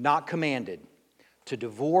 not commanded, to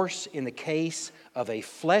divorce in the case of a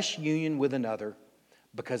flesh union with another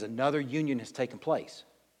because another union has taken place.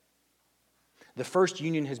 The first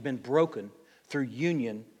union has been broken through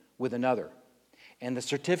union with another. And the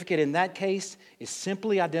certificate in that case is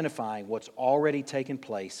simply identifying what's already taken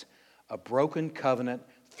place, a broken covenant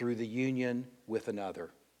through the union with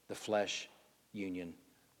another, the flesh union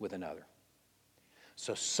with another.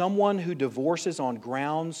 So someone who divorces on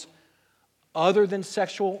grounds other than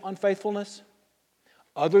sexual unfaithfulness,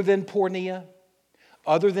 other than porneia,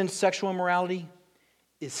 other than sexual immorality,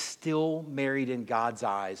 is still married in God's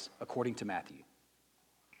eyes, according to Matthew.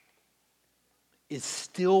 Is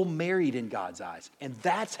still married in God's eyes. And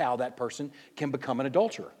that's how that person can become an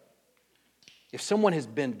adulterer. If someone has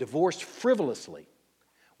been divorced frivolously,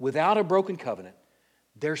 without a broken covenant,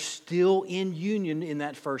 they're still in union in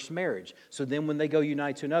that first marriage. So then when they go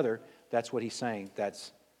unite to another, that's what he's saying,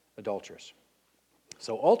 that's adulterous.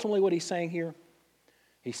 So ultimately what he's saying here,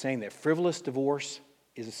 he's saying that frivolous divorce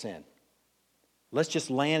is a sin. Let's just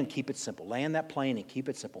land and keep it simple. Land that plane and keep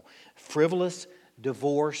it simple. Frivolous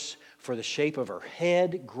divorce for the shape of her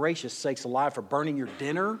head, gracious sakes alive, for burning your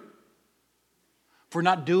dinner, for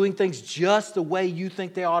not doing things just the way you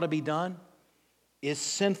think they ought to be done, is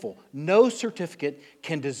sinful. No certificate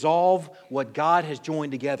can dissolve what God has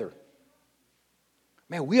joined together.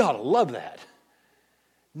 Man, we ought to love that.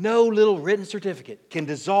 No little written certificate can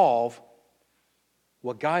dissolve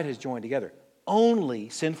what God has joined together. Only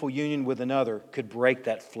sinful union with another could break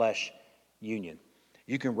that flesh union.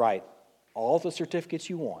 You can write all the certificates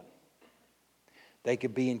you want. They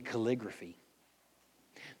could be in calligraphy.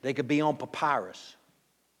 They could be on papyrus.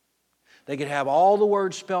 They could have all the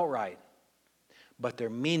words spelt right, but they're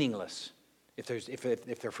meaningless if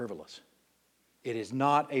they're frivolous. It is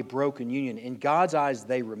not a broken union. In God's eyes,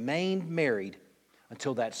 they remained married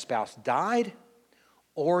until that spouse died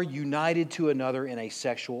or united to another in a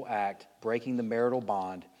sexual act, breaking the marital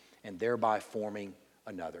bond and thereby forming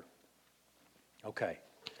another. Okay.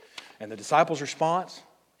 And the disciples' response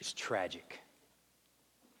is tragic.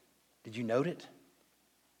 Did you note it?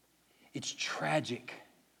 It's tragic.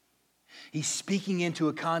 He's speaking into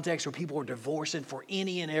a context where people are divorcing for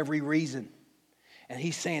any and every reason. And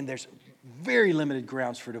he's saying there's very limited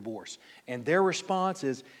grounds for divorce. And their response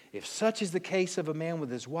is, if such is the case of a man with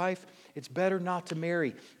his wife, it's better not to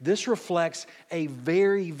marry. This reflects a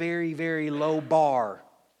very, very, very low bar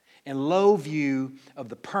and low view of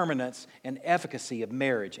the permanence and efficacy of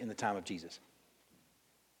marriage in the time of Jesus.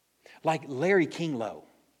 Like Larry King Low.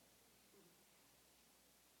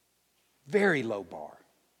 Very low bar.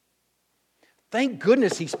 Thank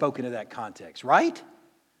goodness he spoke into that context, right?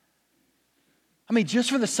 I mean,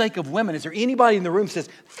 just for the sake of women, is there anybody in the room who says,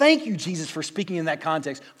 thank you, Jesus, for speaking in that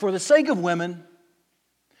context, for the sake of women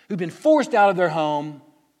who've been forced out of their home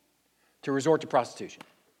to resort to prostitution?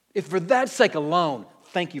 If for that sake alone,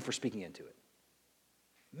 thank you for speaking into it.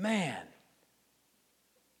 Man,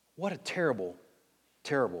 what a terrible,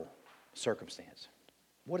 terrible circumstance.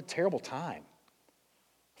 What a terrible time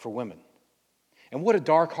for women. And what a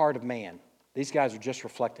dark heart of man. These guys are just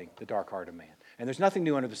reflecting the dark heart of man. And there's nothing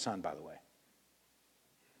new under the sun, by the way.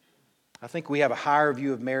 I think we have a higher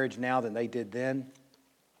view of marriage now than they did then,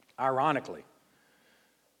 ironically.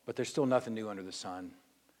 But there's still nothing new under the sun.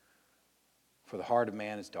 For the heart of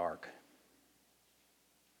man is dark.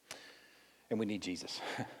 And we need Jesus.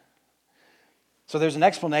 So there's an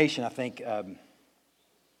explanation, I think.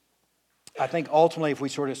 I think ultimately, if we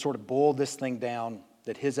sort of boil this thing down,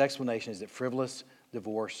 that his explanation is that frivolous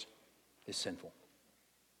divorce is sinful.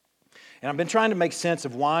 And I've been trying to make sense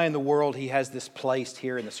of why in the world he has this placed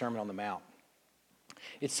here in the Sermon on the Mount.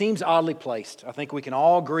 It seems oddly placed. I think we can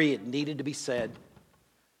all agree it needed to be said.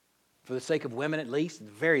 For the sake of women at least, at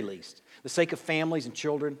the very least. The sake of families and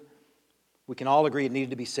children, we can all agree it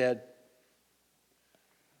needed to be said.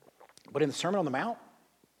 But in the Sermon on the Mount?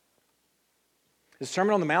 Is the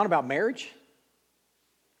Sermon on the Mount about marriage?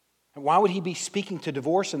 And why would he be speaking to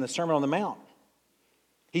divorce in the Sermon on the Mount?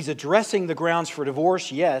 He's addressing the grounds for divorce,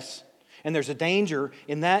 yes, and there's a danger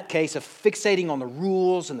in that case of fixating on the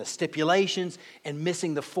rules and the stipulations and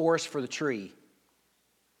missing the forest for the tree.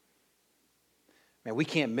 Man, we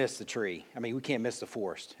can't miss the tree. I mean, we can't miss the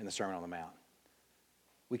forest in the Sermon on the Mount.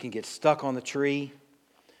 We can get stuck on the tree,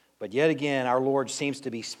 but yet again, our Lord seems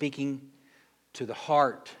to be speaking to the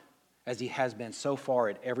heart as he has been so far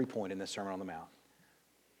at every point in the Sermon on the Mount.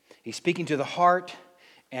 He's speaking to the heart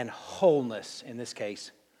and wholeness, in this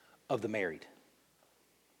case, of the married.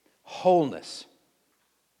 Wholeness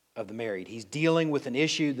of the married. He's dealing with an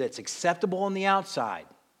issue that's acceptable on the outside.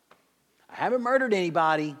 I haven't murdered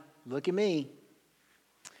anybody. Look at me.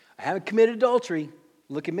 I haven't committed adultery.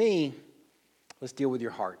 Look at me. Let's deal with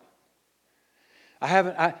your heart.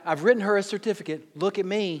 I've written her a certificate. Look at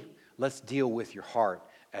me. Let's deal with your heart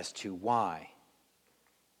as to why.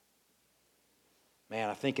 Man,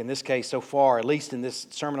 I think in this case so far, at least in this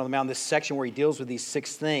Sermon on the Mount, this section where he deals with these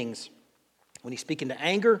 6 things, when he's speaking to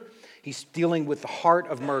anger, he's dealing with the heart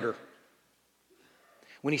of murder.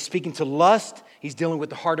 When he's speaking to lust, he's dealing with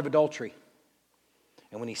the heart of adultery.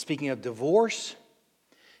 And when he's speaking of divorce,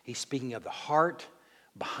 he's speaking of the heart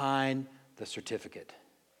behind the certificate.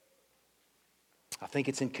 I think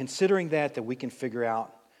it's in considering that we can figure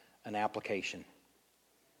out an application.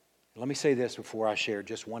 Let me say this before I share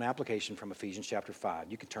just one application from Ephesians chapter 5.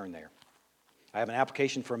 You can turn there. I have an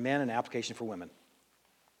application for men and an application for women.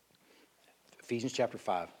 Ephesians chapter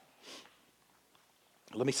 5.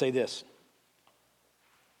 Let me say this.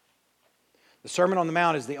 The Sermon on the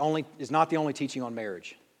Mount is not the only teaching on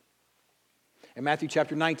marriage. And Matthew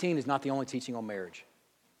chapter 19 is not the only teaching on marriage.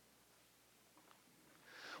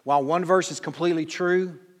 While one verse is completely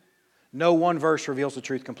true, no one verse reveals the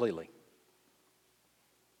truth completely.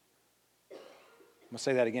 I'm going to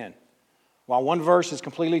say that again. While one verse is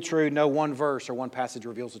completely true, no one verse or one passage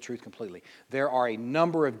reveals the truth completely. There are a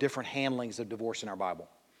number of different handlings of divorce in our Bible.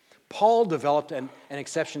 Paul developed an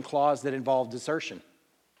exception clause that involved desertion.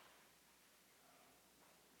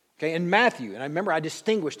 Okay, in Matthew, and I remember I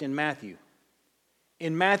distinguished in Matthew.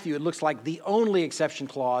 In Matthew, it looks like the only exception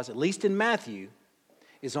clause, at least in Matthew,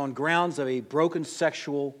 is on grounds of a broken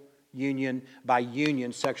sexual union by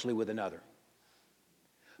union sexually with another.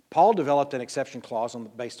 Paul developed an exception clause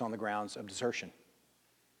based on the grounds of desertion.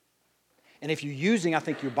 And if you're using, I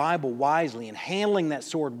think, your Bible wisely and handling that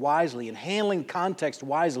sword wisely and handling context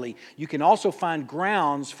wisely, you can also find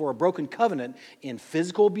grounds for a broken covenant in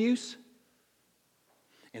physical abuse,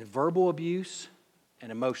 in verbal abuse,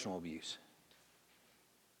 and emotional abuse.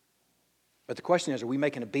 But the question is, are we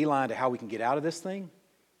making a beeline to how we can get out of this thing?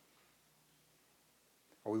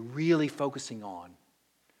 Are we really focusing on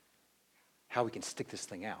how we can stick this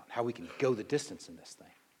thing out, how we can go the distance in this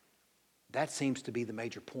thing? That seems to be the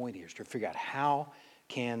major point here, is to figure out how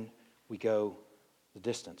can we go the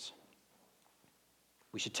distance.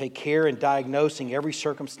 We should take care in diagnosing every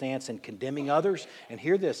circumstance and condemning others. And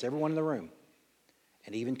hear this, everyone in the room,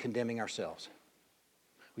 and even condemning ourselves.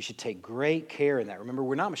 We should take great care in that. Remember,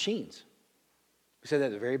 we're not machines. We said that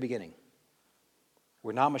at the very beginning.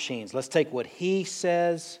 We're not machines. Let's take what he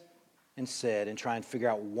says and said and try and figure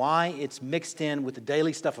out why it's mixed in with the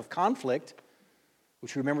daily stuff of conflict,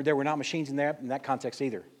 which remember there, we're not machines in that context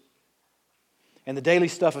either. And the daily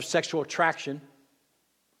stuff of sexual attraction,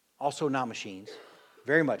 also not machines,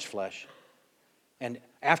 very much flesh. And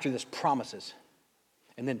after this, promises.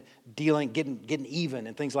 And then getting even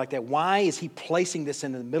and things like that. Why is he placing this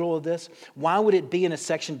in the middle of this? Why would it be in a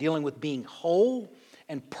section dealing with being whole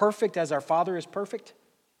and perfect as our Father is perfect?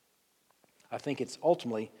 I think it's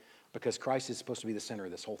ultimately because Christ is supposed to be the center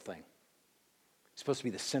of this whole thing. He's supposed to be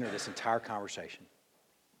the center of this entire conversation.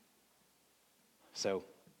 So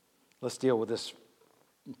let's deal with this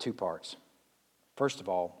in 2 parts. First of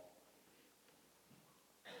all,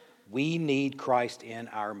 we need Christ in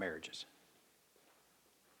our marriages.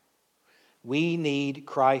 We need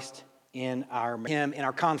Christ in Him in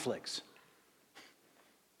our conflicts.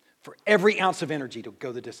 For every ounce of energy to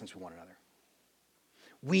go the distance with one another.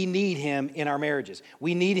 We need Him in our marriages.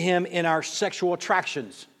 We need Him in our sexual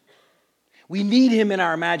attractions. We need Him in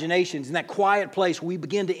our imaginations, in that quiet place where we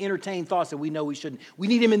begin to entertain thoughts that we know we shouldn't. We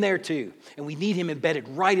need Him in there too. And we need Him embedded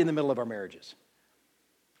right in the middle of our marriages.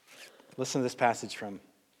 Listen to this passage from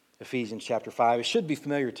Ephesians chapter 5. It should be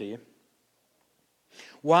familiar to you.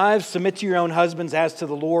 Wives, submit to your own husbands as to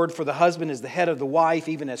the Lord, for the husband is the head of the wife,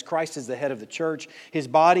 even as Christ is the head of the church, his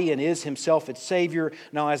body, and is himself its Savior.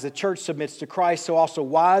 Now, as the church submits to Christ, so also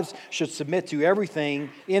wives should submit to everything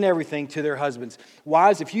to their husbands.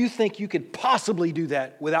 Wives, if you think you could possibly do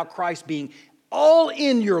that without Christ being all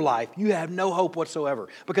in your life, you have no hope whatsoever.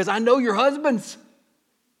 Because I know your husbands.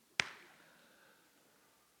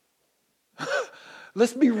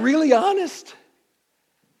 Let's be really honest.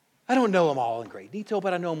 I don't know them all in great detail,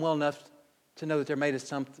 but I know them well enough to know that they're made of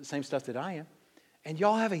the same stuff that I am. And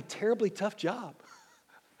y'all have a terribly tough job.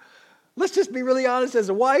 Let's just be really honest. As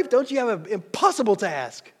a wife, don't you have an impossible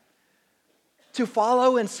task to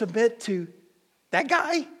follow and submit to that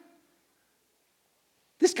guy?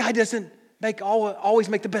 This guy doesn't always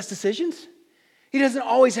make the best decisions. He doesn't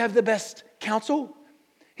always have the best counsel.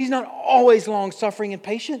 He's not always long-suffering and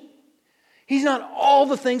patient. He's not all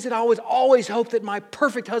the things that I always hoped that my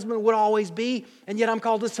perfect husband would always be, and yet I'm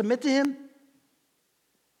called to submit to him.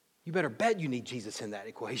 You better bet you need Jesus in that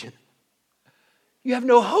equation. You have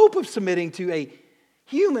no hope of submitting to a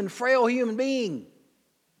frail human being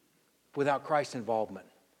without Christ's involvement.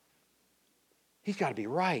 He's got to be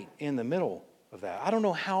right in the middle of that. I don't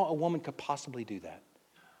know how a woman could possibly do that.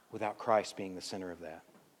 without Christ being the center of that.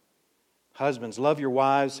 Husbands, love your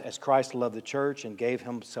wives as Christ loved the church and gave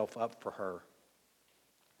himself up for her.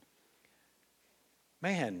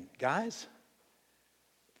 Man, guys,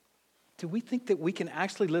 do we think that we can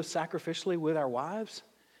actually live sacrificially with our wives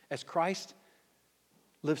as Christ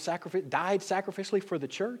died sacrificially for the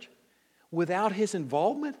church without his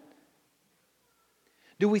involvement?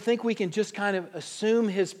 Do we think we can just kind of assume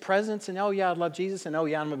his presence and, oh yeah, I love Jesus, and oh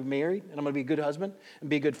yeah, I'm going to be married, and I'm going to be a good husband, and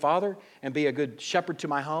be a good father, and be a good shepherd to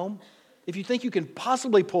my home? If you think you can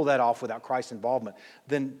possibly pull that off without Christ's involvement,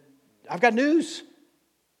 then I've got news.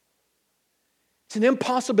 It's an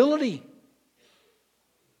impossibility.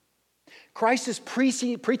 Christ is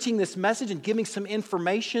preaching this message and giving some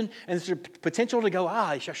information, and there's a potential to go,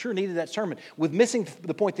 I sure needed that sermon, with missing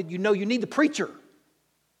the point that you need the preacher.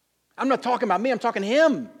 I'm not talking about me, I'm talking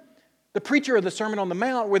him. The preacher of the Sermon on the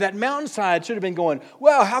Mount, where that mountainside should have been going,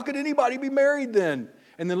 well, how could anybody be married then?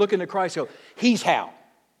 And then looking at Christ and go, he's how.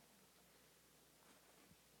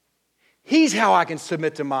 He's how I can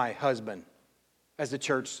submit to my husband as the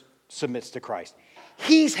church submits to Christ.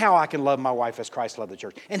 He's how I can love my wife as Christ loved the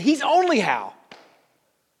church. And he's only how.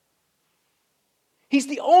 He's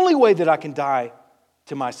the only way that I can die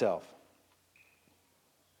to myself.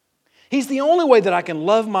 He's the only way that I can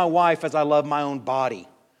love my wife as I love my own body.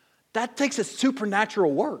 That takes a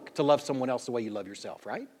supernatural work to love someone else the way you love yourself,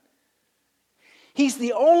 right? He's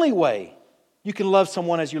the only way you can love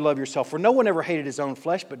someone as you love yourself. For no one ever hated his own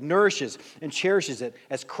flesh, but nourishes and cherishes it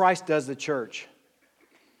as Christ does the church.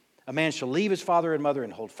 A man shall leave his father and mother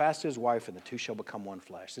and hold fast to his wife, and the two shall become one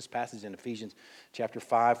flesh. This passage in Ephesians chapter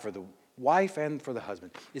 5 for the wife and for the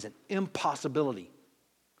husband is an impossibility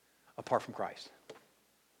apart from Christ.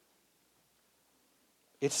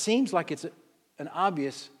 It seems like it's an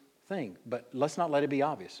obvious thing, but let's not let it be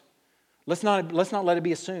obvious. Let's not let it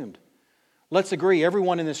be assumed. Let's agree,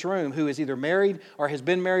 everyone in this room who is either married or has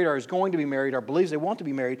been married or is going to be married or believes they want to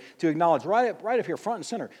be married, to acknowledge right up here front and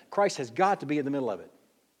center, Christ has got to be in the middle of it.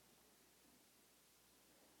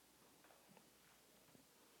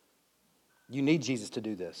 You need Jesus to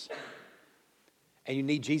do this. And you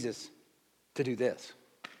need Jesus to do this.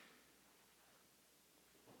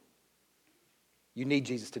 You need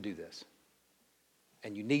Jesus to do this.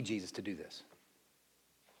 And you need Jesus to do this.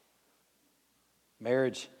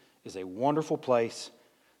 Marriage is a wonderful place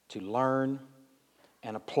to learn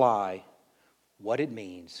and apply what it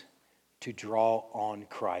means to draw on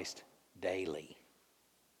Christ daily.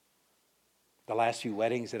 The last few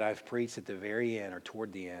weddings that I've preached at the very end or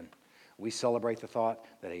toward the end, we celebrate the thought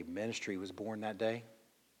that a ministry was born that day.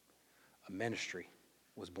 A ministry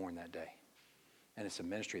was born that day. And it's a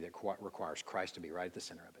ministry that requires Christ to be right at the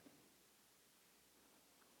center of it.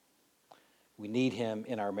 We need him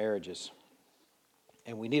in our marriages.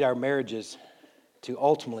 And we need our marriages to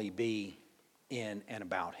ultimately be in and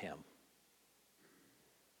about him.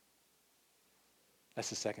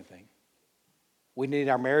 That's the second thing. We need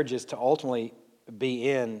our marriages to ultimately be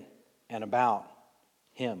in and about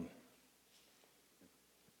him.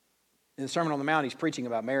 In the Sermon on the Mount, he's preaching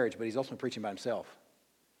about marriage, but he's also preaching about himself.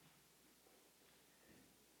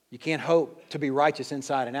 You can't hope to be righteous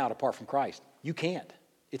inside and out apart from Christ. You can't.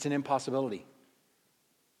 It's an impossibility.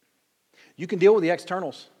 You can deal with the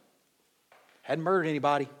externals. Hadn't murdered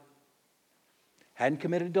anybody. Hadn't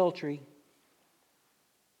committed adultery.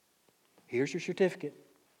 Here's your certificate.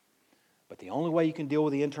 But the only way you can deal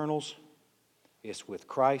with the internals is with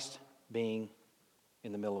Christ being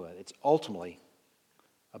in the middle of it. It's ultimately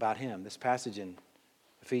about him. This passage in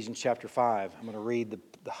Ephesians chapter 5, I'm going to read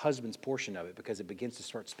the husband's portion of it because it begins to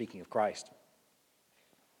start speaking of Christ.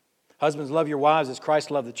 Husbands, love your wives as Christ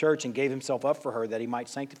loved the church and gave himself up for her that he might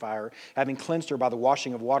sanctify her, having cleansed her by the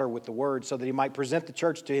washing of water with the word, so that he might present the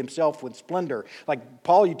church to himself with splendor. Like,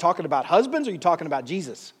 Paul, are you talking about husbands or are you talking about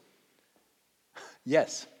Jesus?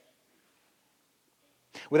 Yes.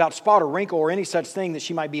 Without spot or wrinkle or any such thing, that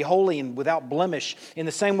she might be holy and without blemish. In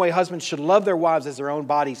the same way, husbands should love their wives as their own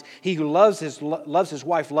bodies. He who loves his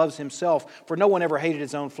wife loves himself. For no one ever hated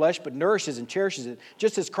his own flesh, but nourishes and cherishes it,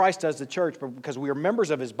 just as Christ does the church, because we are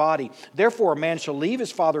members of his body. Therefore, a man shall leave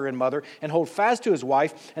his father and mother and hold fast to his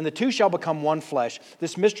wife, and the two shall become one flesh.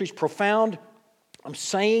 This mystery is profound. I'm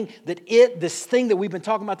saying that this thing that we've been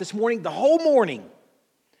talking about this morning, the whole morning,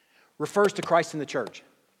 refers to Christ and the church.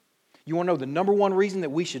 You want to know the number one reason that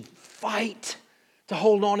we should fight to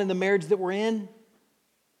hold on in the marriage that we're in?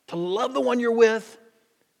 To love the one you're with?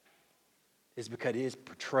 Is because it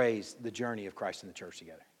portrays the journey of Christ and the church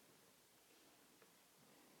together.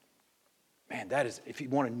 Man, that is, if you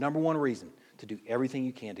want a number one reason to do everything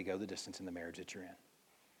you can to go the distance in the marriage that you're in.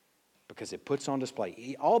 Because it puts on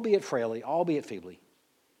display, albeit frailly, albeit feebly,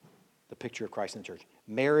 the picture of Christ and the church.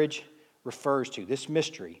 Marriage refers to, this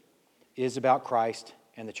mystery is about Christ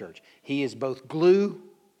and the church. He is both glue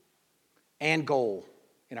and goal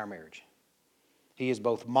in our marriage. He is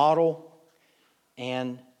both model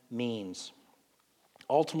and means.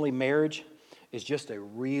 Ultimately, marriage is just a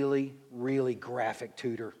really, really graphic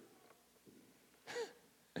tutor.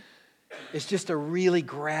 It's just a really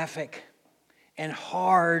graphic and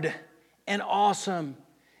hard and awesome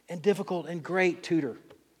and difficult and great tutor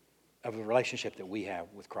of the relationship that we have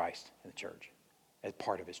with Christ and the church as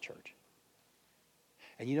part of his church.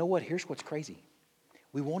 And you know what? Here's what's crazy.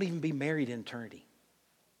 We won't even be married in eternity.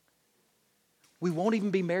 We won't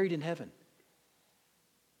even be married in heaven.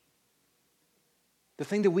 The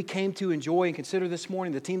thing that we came to enjoy and consider this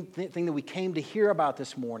morning, the thing that we came to hear about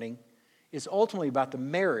this morning, is ultimately about the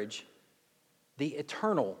marriage, the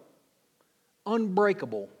eternal,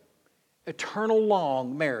 unbreakable, eternal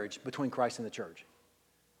long marriage between Christ and the church.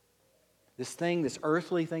 This thing, this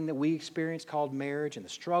earthly thing that we experience called marriage, and the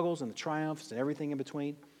struggles and the triumphs and everything in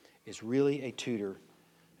between, is really a tutor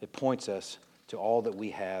that points us to all that we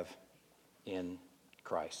have in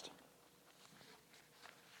Christ.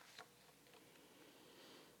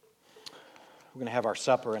 We're going to have our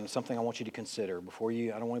supper, and something I want you to consider before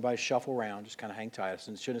you. I don't want anybody to shuffle around. Just kind of hang tight.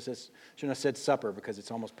 And shouldn't have said supper because it's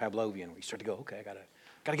almost Pavlovian. We start to go, okay, I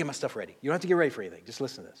gotta get my stuff ready. You don't have to get ready for anything. Just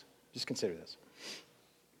listen to this. Just consider this.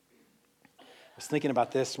 I was thinking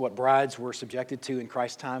about this, what brides were subjected to in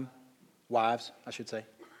Christ's time. Wives, I should say.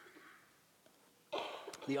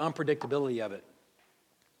 The unpredictability of it.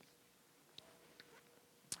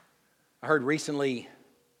 I heard recently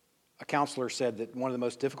a counselor said that one of the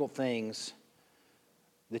most difficult things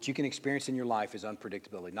that you can experience in your life is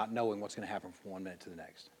unpredictability, not knowing what's going to happen from one minute to the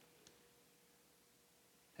next.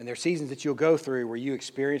 And there are seasons that you'll go through where you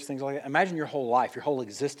experience things like that. Imagine your whole life, your whole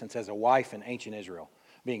existence as a wife in ancient Israel,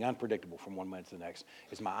 being unpredictable from one minute to the next.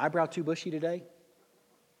 Is my eyebrow too bushy today?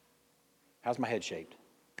 How's my head shaped?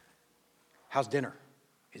 How's dinner?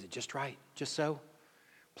 Is it just right? Just so?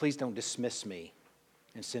 Please don't dismiss me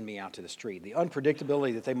and send me out to the street. The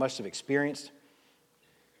unpredictability that they must have experienced,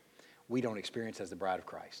 we don't experience as the bride of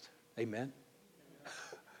Christ. Amen?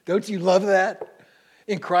 Don't you love that?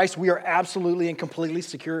 In Christ, we are absolutely and completely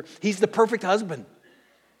secure. He's the perfect husband.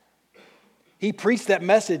 He preached that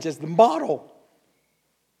message as the model.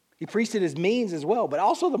 He preached it as means as well, but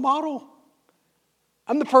also the model.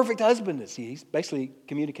 I'm the perfect husband, as he's basically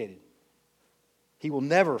communicated. He will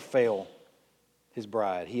never fail his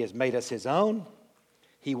bride. He has made us his own.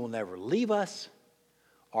 He will never leave us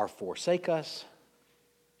or forsake us.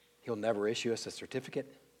 He'll never issue us a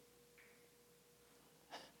certificate.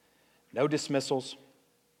 No dismissals.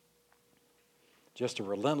 Just a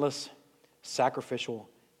relentless, sacrificial,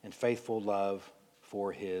 and faithful love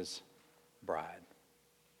for his bride.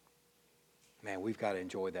 Man, we've got to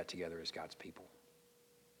enjoy that together as God's people.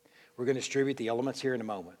 We're going to distribute the elements here in a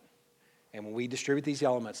moment. And when we distribute these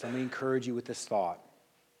elements, let me encourage you with this thought.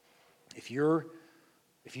 If you're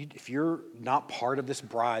not part of this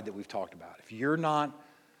bride that we've talked about, if you're not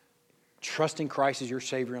trusting Christ as your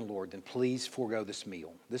Savior and Lord, then please forego this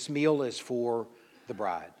meal. This meal is for the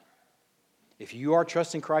bride. If you are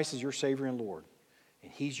trusting Christ as your Savior and Lord,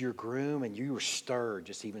 and he's your groom, and you are stirred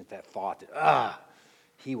just even at that thought that,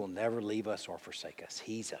 he will never leave us or forsake us.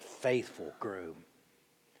 He's a faithful groom,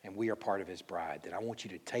 and we are part of his bride. Then I want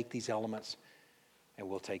you to take these elements, and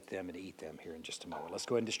we'll take them and eat them here in just a moment. Let's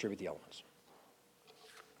go ahead and distribute the elements.